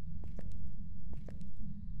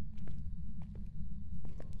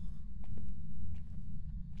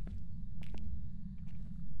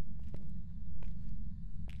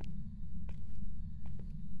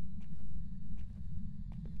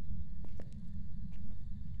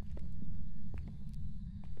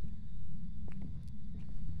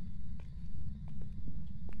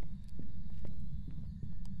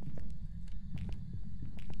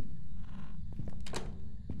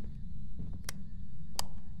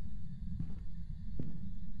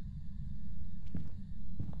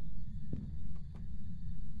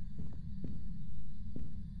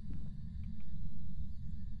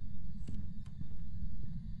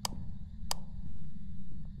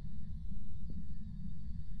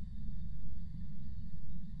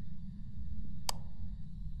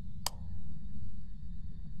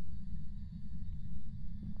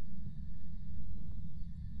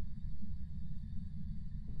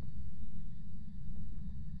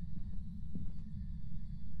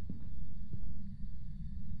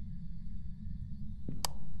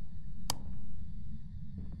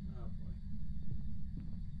 Oh boy.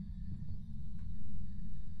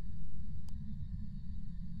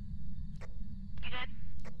 You good?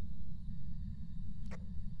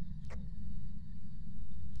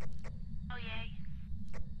 Oh yay.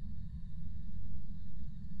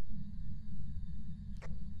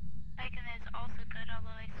 Tykan is also good, although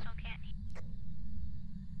I still can't hear.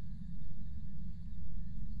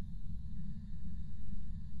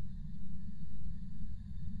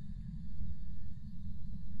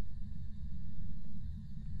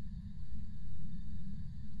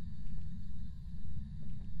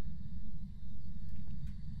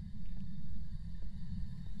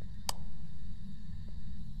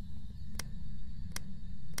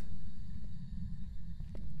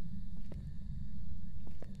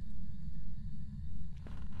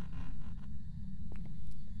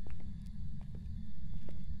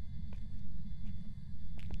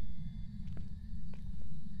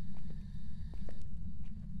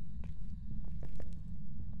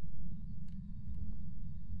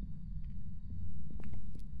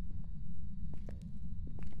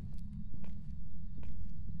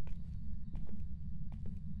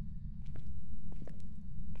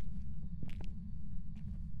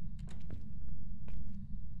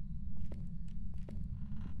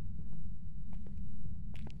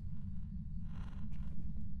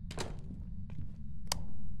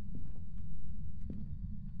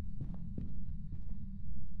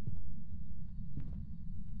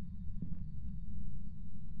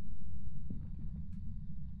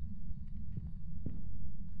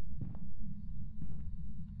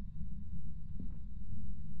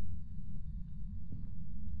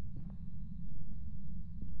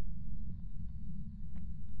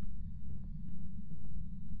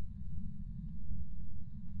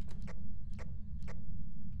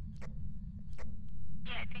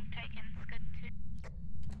 Yeah, I think Tykan's good too.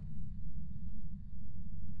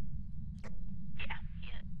 Yeah,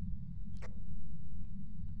 yeah.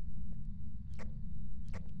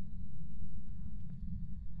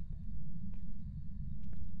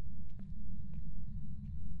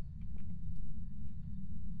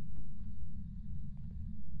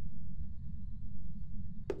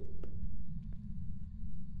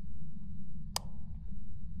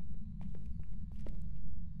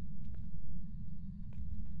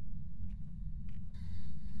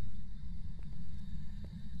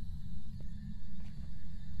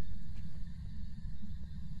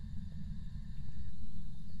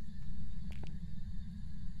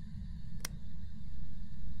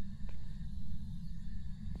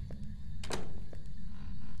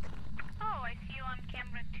 Oh, I see you on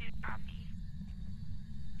camera too, Poppy.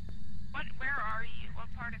 Where are you? What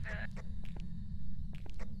part of the...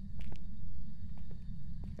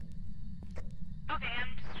 Okay,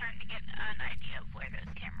 I'm just trying to get an idea of where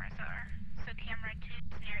those cameras are. So camera 2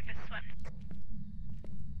 is near the swim.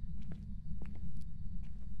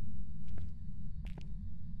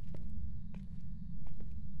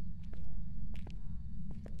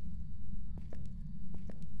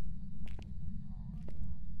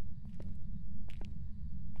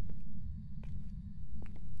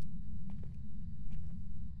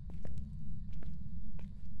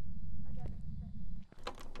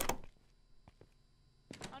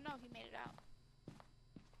 Oh no, he made it out.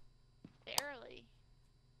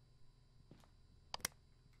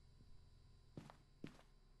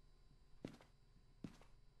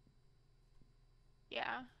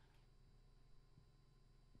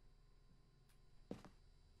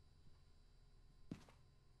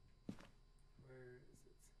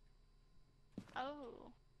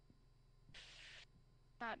 Oh.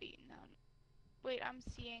 Not eating them. Wait, I'm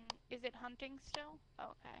seeing. Is it hunting still?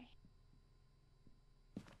 Okay.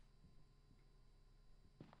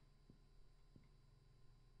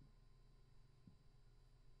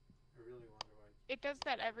 I really wonder why. It does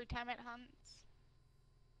that every time it hunts.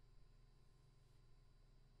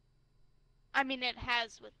 I mean, it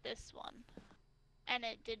has with this one. And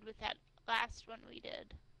it did with that last one we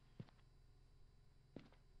did.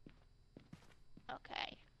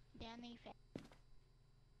 Okay. Danny.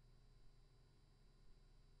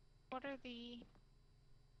 What are the...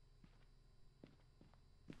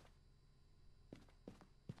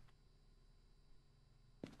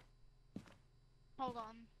 Hold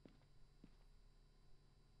on.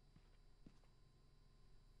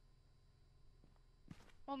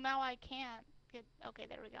 Well, now I can't. Get... Okay,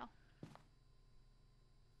 there we go.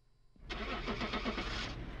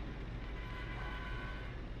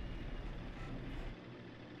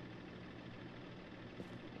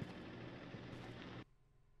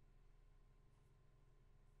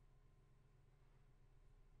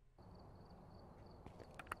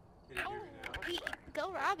 Can you hear me now?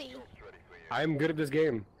 Go, Robbie. I'm good at this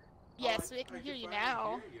game. Yes, Oh, we can hear you finally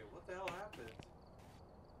now. hear you. What the hell happened?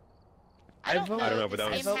 I don't I don't know, if but this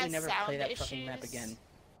that game was- we has never sound play that issues. fucking map again.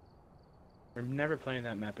 We're never playing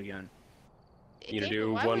that map again. You gonna David,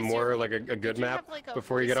 do why one was more, your- like a did good you map have, like, a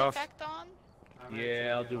before you get voice off? effect on? I'm Yeah, actually,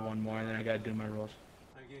 I'll do one more and then I gotta do my rolls.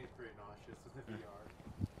 I'm getting pretty nauseous with the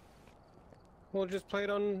VR. We'll just play it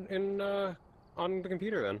on the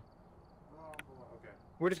computer then. Oh, okay.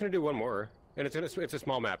 We're just gonna do one more, and it's a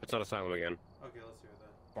small map. It's not Asylum again. Okay, let's do it then.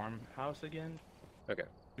 Farmhouse again? Okay.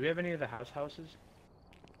 Do we have any of the houses?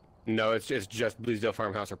 No, it's just Bleasdale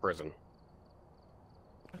Farmhouse or prison.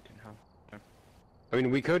 Fucking hell. I mean,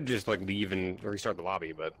 we could just like leave and restart the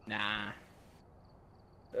lobby, but Nah.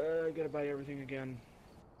 I gotta buy everything again.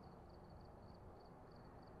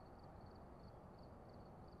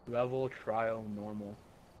 Level, trial, normal.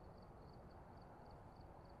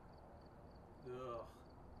 Ugh.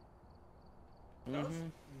 That was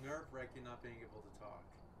Mm-hmm. nerve-wracking not being able to talk.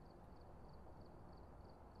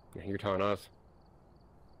 yeah, you're telling us.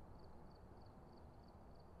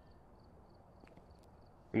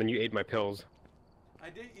 And then you ate my pills. I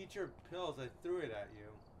did eat your pills. I threw it at you.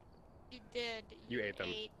 You did. You ate them.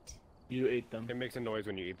 You ate them. It makes a noise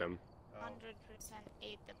when you eat them. 100%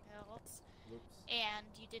 ate the pills, Whoops. and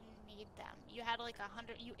you didn't need them. You had like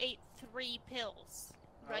 100. You ate 3 pills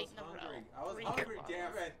right in a row. I was 3 hungry, pills.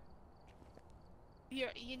 damn it. You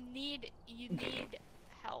need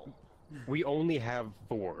help. We only have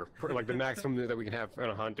 4. Like the maximum that we can have on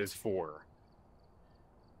a hunt is 4.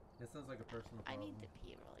 That sounds like a personal I problem. need to pee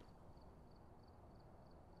really.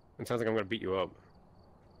 It sounds like I'm gonna beat you up.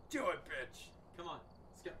 Do it, bitch! Come on.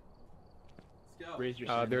 Let's go. Let's go. Raise your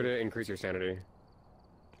There sanity. to increase your sanity.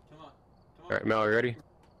 Come on. Come on. All right, Mel, you ready?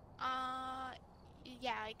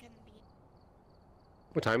 Yeah, I can be.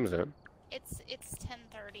 What time is it? It's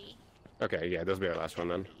 10:30. Okay, yeah, this will be our last one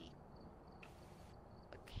then.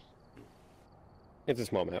 Okay. It's a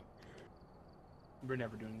small map. We're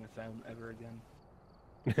never doing this ever again.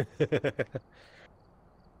 Dude, it's mad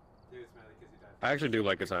because he died. I actually do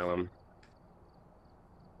like Asylum.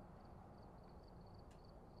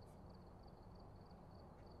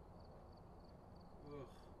 Ugh.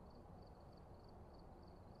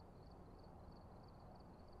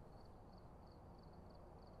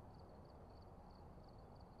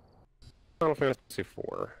 Final Fantasy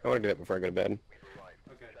 4. I want to do that before I go to bed.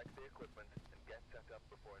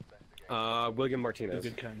 Okay. William The Martinez.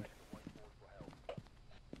 good kind.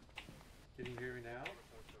 Can you hear me now?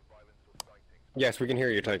 Yes, we can hear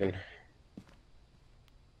you, Tykan.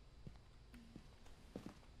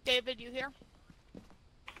 David, you here?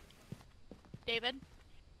 David?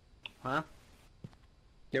 Huh?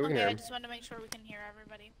 Yeah, we can Okay, hear I him. just wanted to make sure we can hear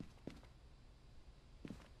everybody.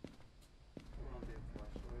 Come on, damn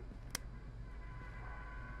flashlight.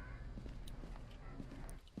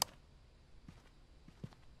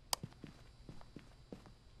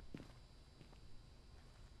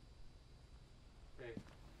 Okay.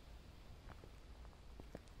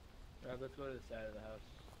 Alright, let's go to the side of the house.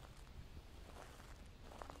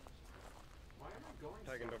 Why am I going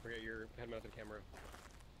Tykan, so- don't forget your head-mounted camera.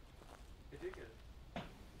 I did get it. Did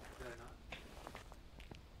I not?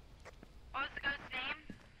 What was the ghost's name?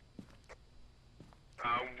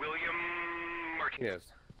 William Martinez.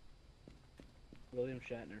 Yes. William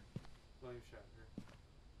Shatner. William Shatner.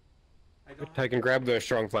 I don't have... Tykan, grab the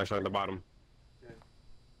strong flashlight at the bottom. Okay.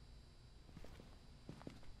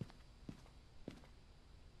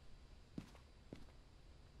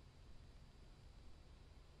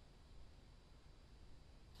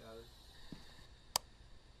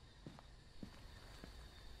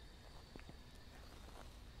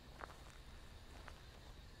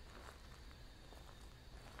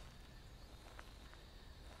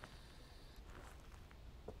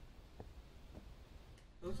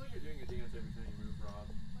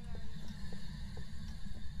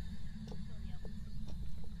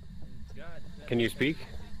 Can you speak?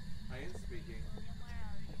 I am speaking.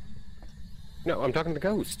 No, I'm talking to the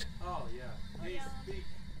ghost. Oh, yeah. Hey, speak.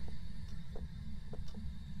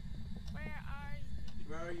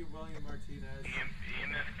 Where are you, William Martinez?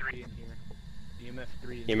 EMF 3 in here. EMF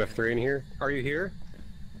 3. EMF 3 in here? Are you here?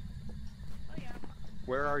 Oh yeah.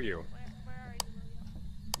 Where are you? Where are you,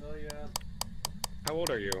 William? William. How old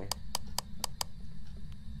are you? Where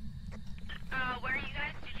are you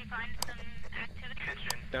guys? Did you find some activity?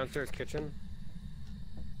 kitchen. Downstairs kitchen?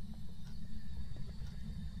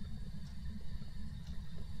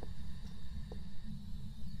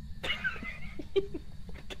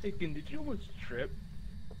 Tykan, did you almost trip?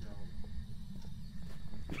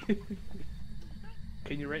 No.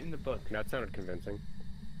 Can you write in the book? That sounded convincing.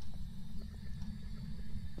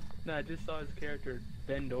 No, I just saw his character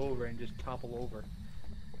bend over and just topple over.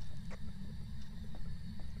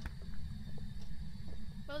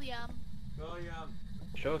 William, William.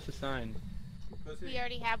 Show us a sign. Pussy. we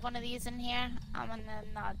already have one of these in here. I'm gonna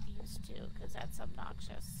not use two because that's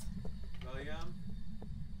obnoxious. William.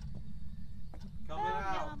 Coming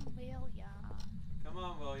out. William. Come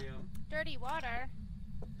on, William. Dirty water.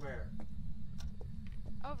 Where?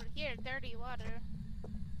 Over here, dirty water.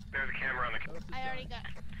 There's a camera on the I already got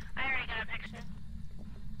a picture.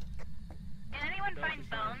 Did anyone Show us find a sign.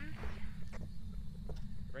 bones?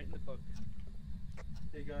 Right in the book.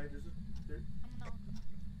 Hey, guy, there's a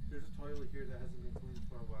toilet here that hasn't been cleaned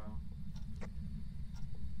for a while.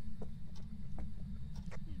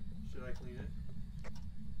 Should I clean it?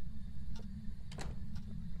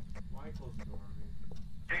 Why close the door on me?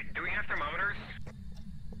 Hey, do we have thermometers?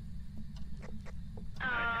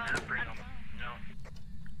 I don't No.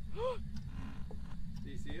 know. Do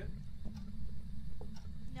you see it?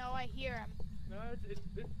 No, I hear him. No, it's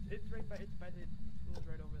right by the school's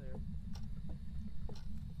right over there.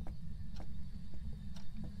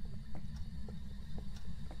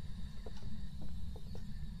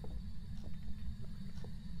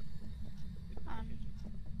 We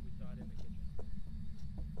saw it in the kitchen.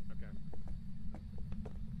 Okay.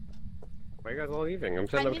 Why are you guys all leaving? I'm I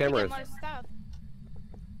setting up need to get cameras. more stuff.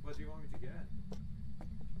 What do you want me to get?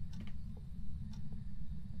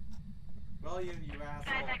 William, you Guys,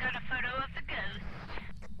 asshole. I got a photo of the ghost.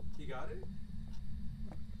 He got it?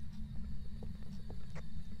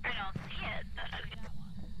 I don't see it, but I got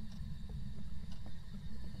one.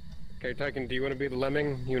 Okay, Tykan, do you want to be the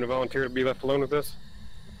lemming? You want to volunteer to be left alone with this?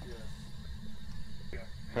 Yes.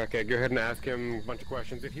 Okay, go ahead and ask him a bunch of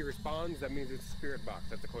questions. If he responds, that means it's a spirit box.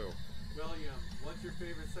 That's a clue. William, what's your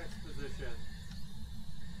favorite sex position?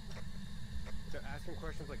 So ask him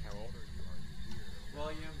questions like, how old are you? Are you here?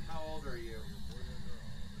 William, how old are you?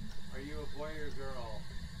 Are you a boy or girl?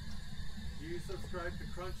 Do you subscribe to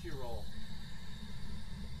Crunchyroll?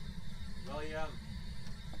 William,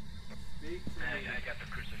 speak to me. I got the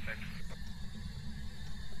crucifix.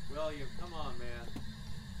 William, come on, man.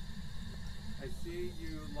 I see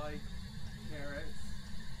you like carrots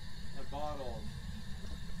and bottles.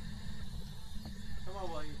 Come on,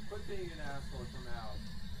 William, quit being an asshole, come out.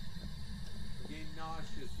 I'm getting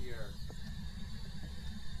nauseous here.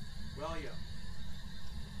 William.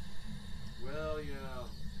 William.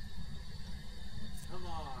 Come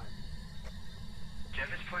on. Jeff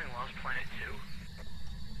is playing Lost Planet 2.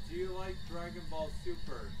 Do you like Dragon Ball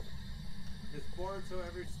Super? Is Boruto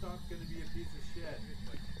ever stop gonna be a piece of shit?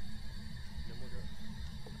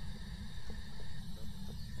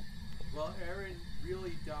 Well, Aaron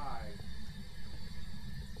really died.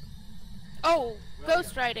 Oh, William.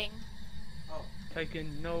 ghostwriting. Oh,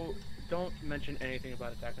 Tykan, no, don't mention anything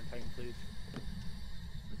about Attack on Titan, please.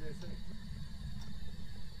 what did I say?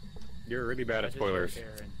 You're really bad I at just wrote spoilers.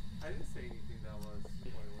 Aaron. I didn't say anything that was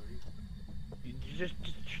spoilery. You just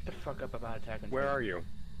shut the fuck up about Attack on Titan. Where are you?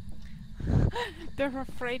 They're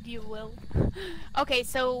afraid you will. Okay,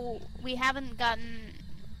 so we haven't gotten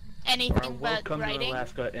anything We'll but come to writing.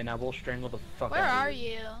 Alaska and I will strangle the fuck Where out are of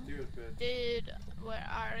you. you? Dude, bitch. Dude, where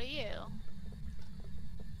are you?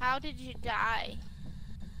 How did you die?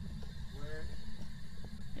 Where?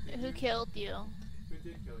 Who killed you? Who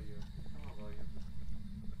did kill you? Come on, William.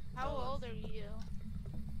 How Tell us. old are you?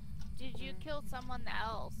 Did you kill someone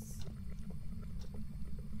else?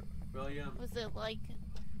 William. Was it like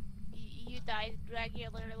you died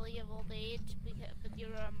regularly of old age because you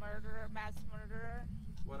were a murderer, mass murderer?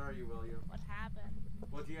 What are you, William? What happened?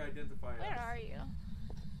 What do you identify Where as? are you?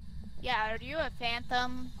 Yeah, are you a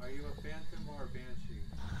phantom? Are you a phantom or a banshee?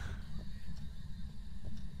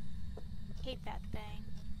 Hate that thing.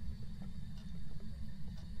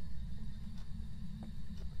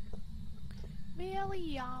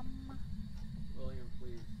 William. William,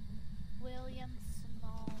 please. William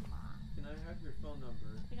Sonoma. Can I have your phone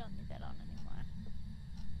number. We don't need that on anymore.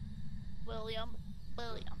 William.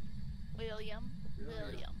 William. William.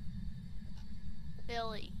 William.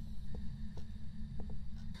 Billy.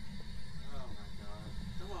 Oh my god.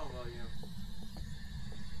 Come on, William.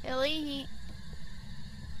 Billy.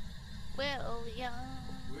 William.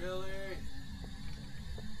 Willie.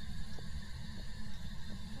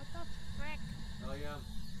 What the frick? William.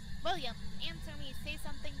 William, answer me. Say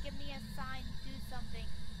something. Give me a sign. Do something.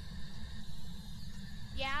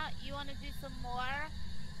 Yeah, you want to do some more?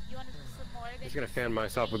 You want to do some more? I'm just gonna fan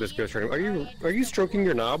myself with this ghost riding. Or Are you stroking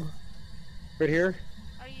your knob? Right here?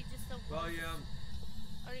 Are you just a William.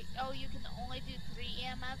 Oh, you can only do 3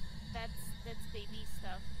 EMF? That's baby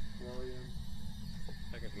stuff. William.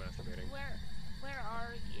 Tykan's masturbating. Where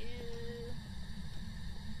are you?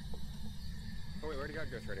 Oh wait, we already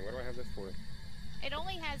got ghost riding. What do I have this for? It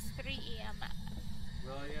only has 3 EMF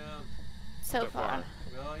William. so far.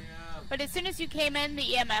 William. But as soon as you came in, the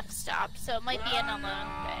EMF stopped, so it might be an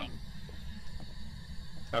alone thing.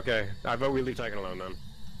 Okay, I vote we leave Tykan alone then.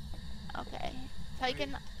 Okay.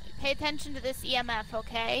 Tykan, pay attention to this EMF,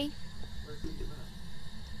 okay? Where's the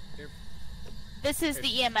EMF? This is the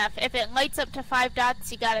EMF. If it lights up to 5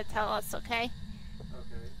 dots, you gotta tell us, okay?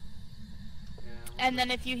 Okay. And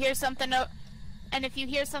then if you hear something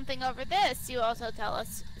over this, you also tell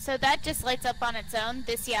us. So that just lights up on its own.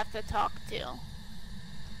 This you have to talk to.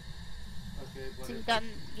 Okay, but So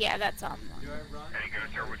yeah, that's on. do I run? Hey,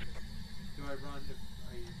 Ghost, or Do I run if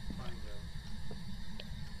I find them?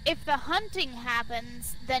 If the hunting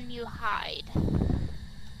happens, then you hide.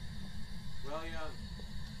 William.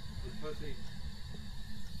 You pussy.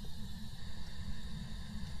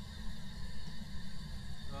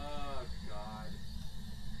 Oh, God.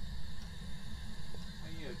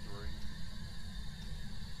 I need a drink.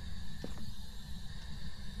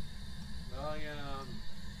 William.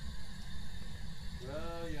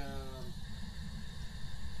 William.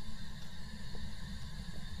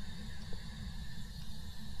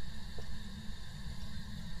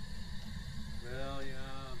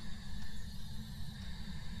 William.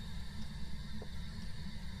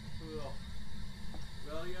 Ugh.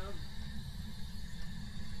 William?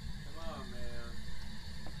 Come on, man.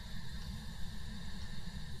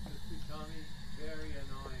 This is becoming very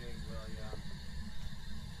annoying, William.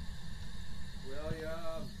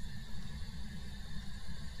 William!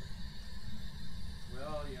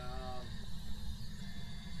 William!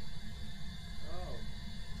 Oh.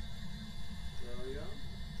 William?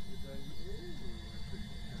 Is that you? Ooh, it's a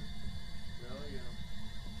can. William.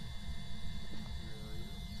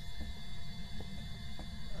 William.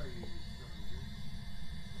 Are you, you son of a bitch?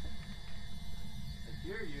 I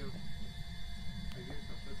hear you. I hear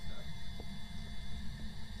some footsteps.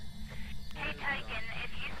 Hey, Tykan,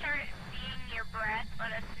 if you start seeing your breath,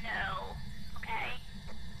 let us know, okay?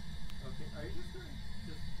 Okay, are you just gonna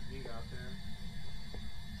just hang out there?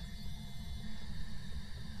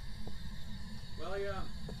 William!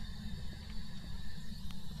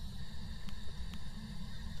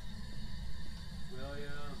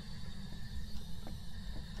 William!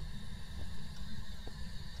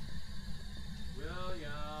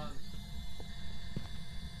 William!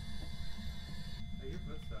 I hear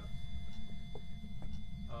footsteps.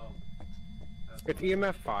 Oh. It's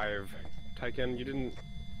EMF 5. Tykan, you didn't...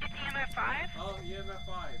 It's EMF 5? Oh, EMF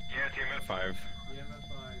 5. Yeah, it's EMF 5. EMF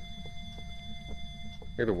 5.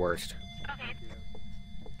 You're the worst. Okay. Thank you.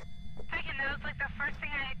 Tykan, that was like the first thing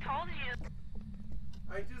I told you.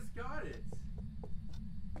 I just got it.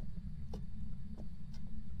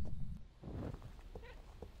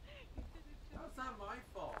 That's not my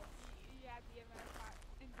fault. You had the EMF 5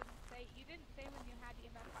 and didn't say. You didn't say when you had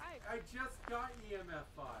EMF 5. I just got EMF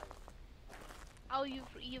 5. Oh,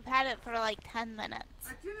 you've had it for like 10 minutes.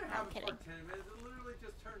 I didn't have it kidding. for 10 minutes. It literally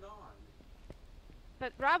just turned on.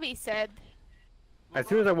 But Robbie said. As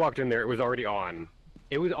soon as I walked in there, it was already on.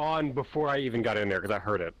 It was on before I even got in there because I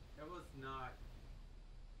heard it. It was not.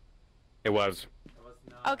 It was. It was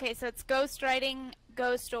not. Okay, so it's ghost writing,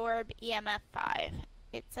 ghost orb, EMF 5.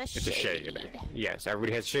 It's a shade. It's a shade. Yes,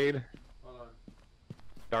 everybody has shade. Hold on.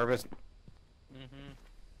 Darvis.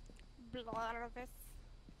 Blarvis.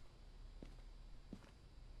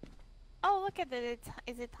 Oh, look at it.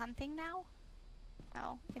 Is it hunting now?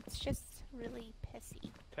 No, it's just really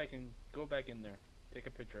pissy. Tykan, go back in there. Take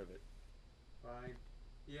a picture of it. Fine.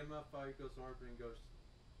 EMF 5 goes orb and goes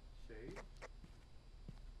shade.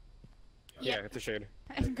 Yeah, it's a shade.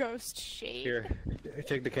 Ghost shade. Here,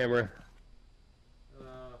 take the camera.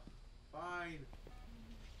 Fine.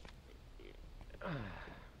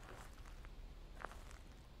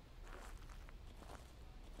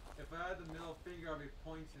 If I had the middle finger, finger, I'll be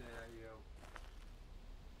pointing it at you.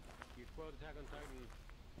 You spoiled Attack on Titan.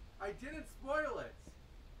 I didn't spoil it!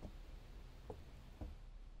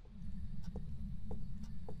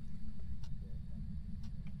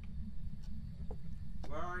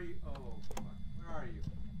 Where are you? Oh, fuck. Where are you?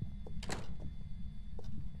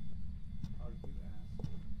 Oh, you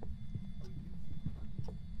asshole. Oh, you.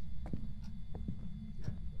 Yeah.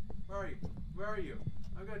 Where are you? Where are you?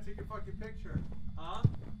 I'm gonna take your fucking picture. Huh?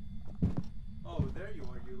 Oh, there you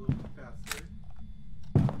are, you little bastard.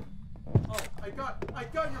 Oh, I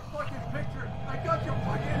got your fucking picture! I got your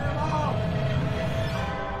fucking MO!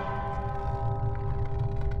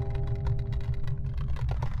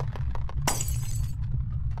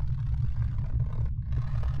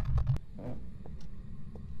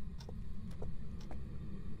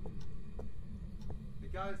 I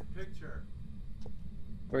got his picture.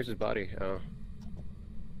 Where's his body? Oh.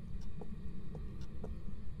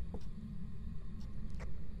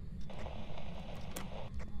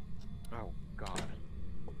 Oh, God.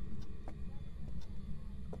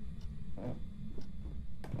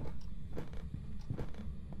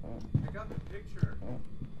 I got the picture.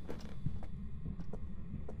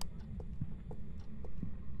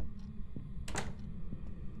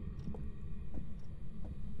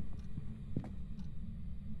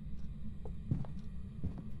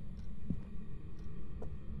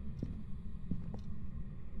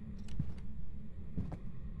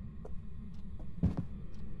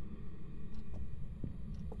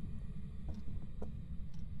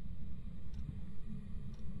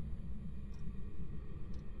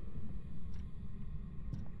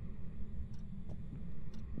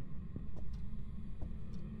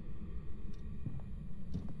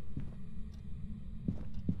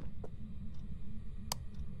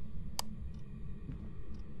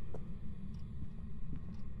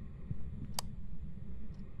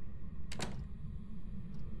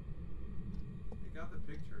 I got the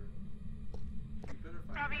picture.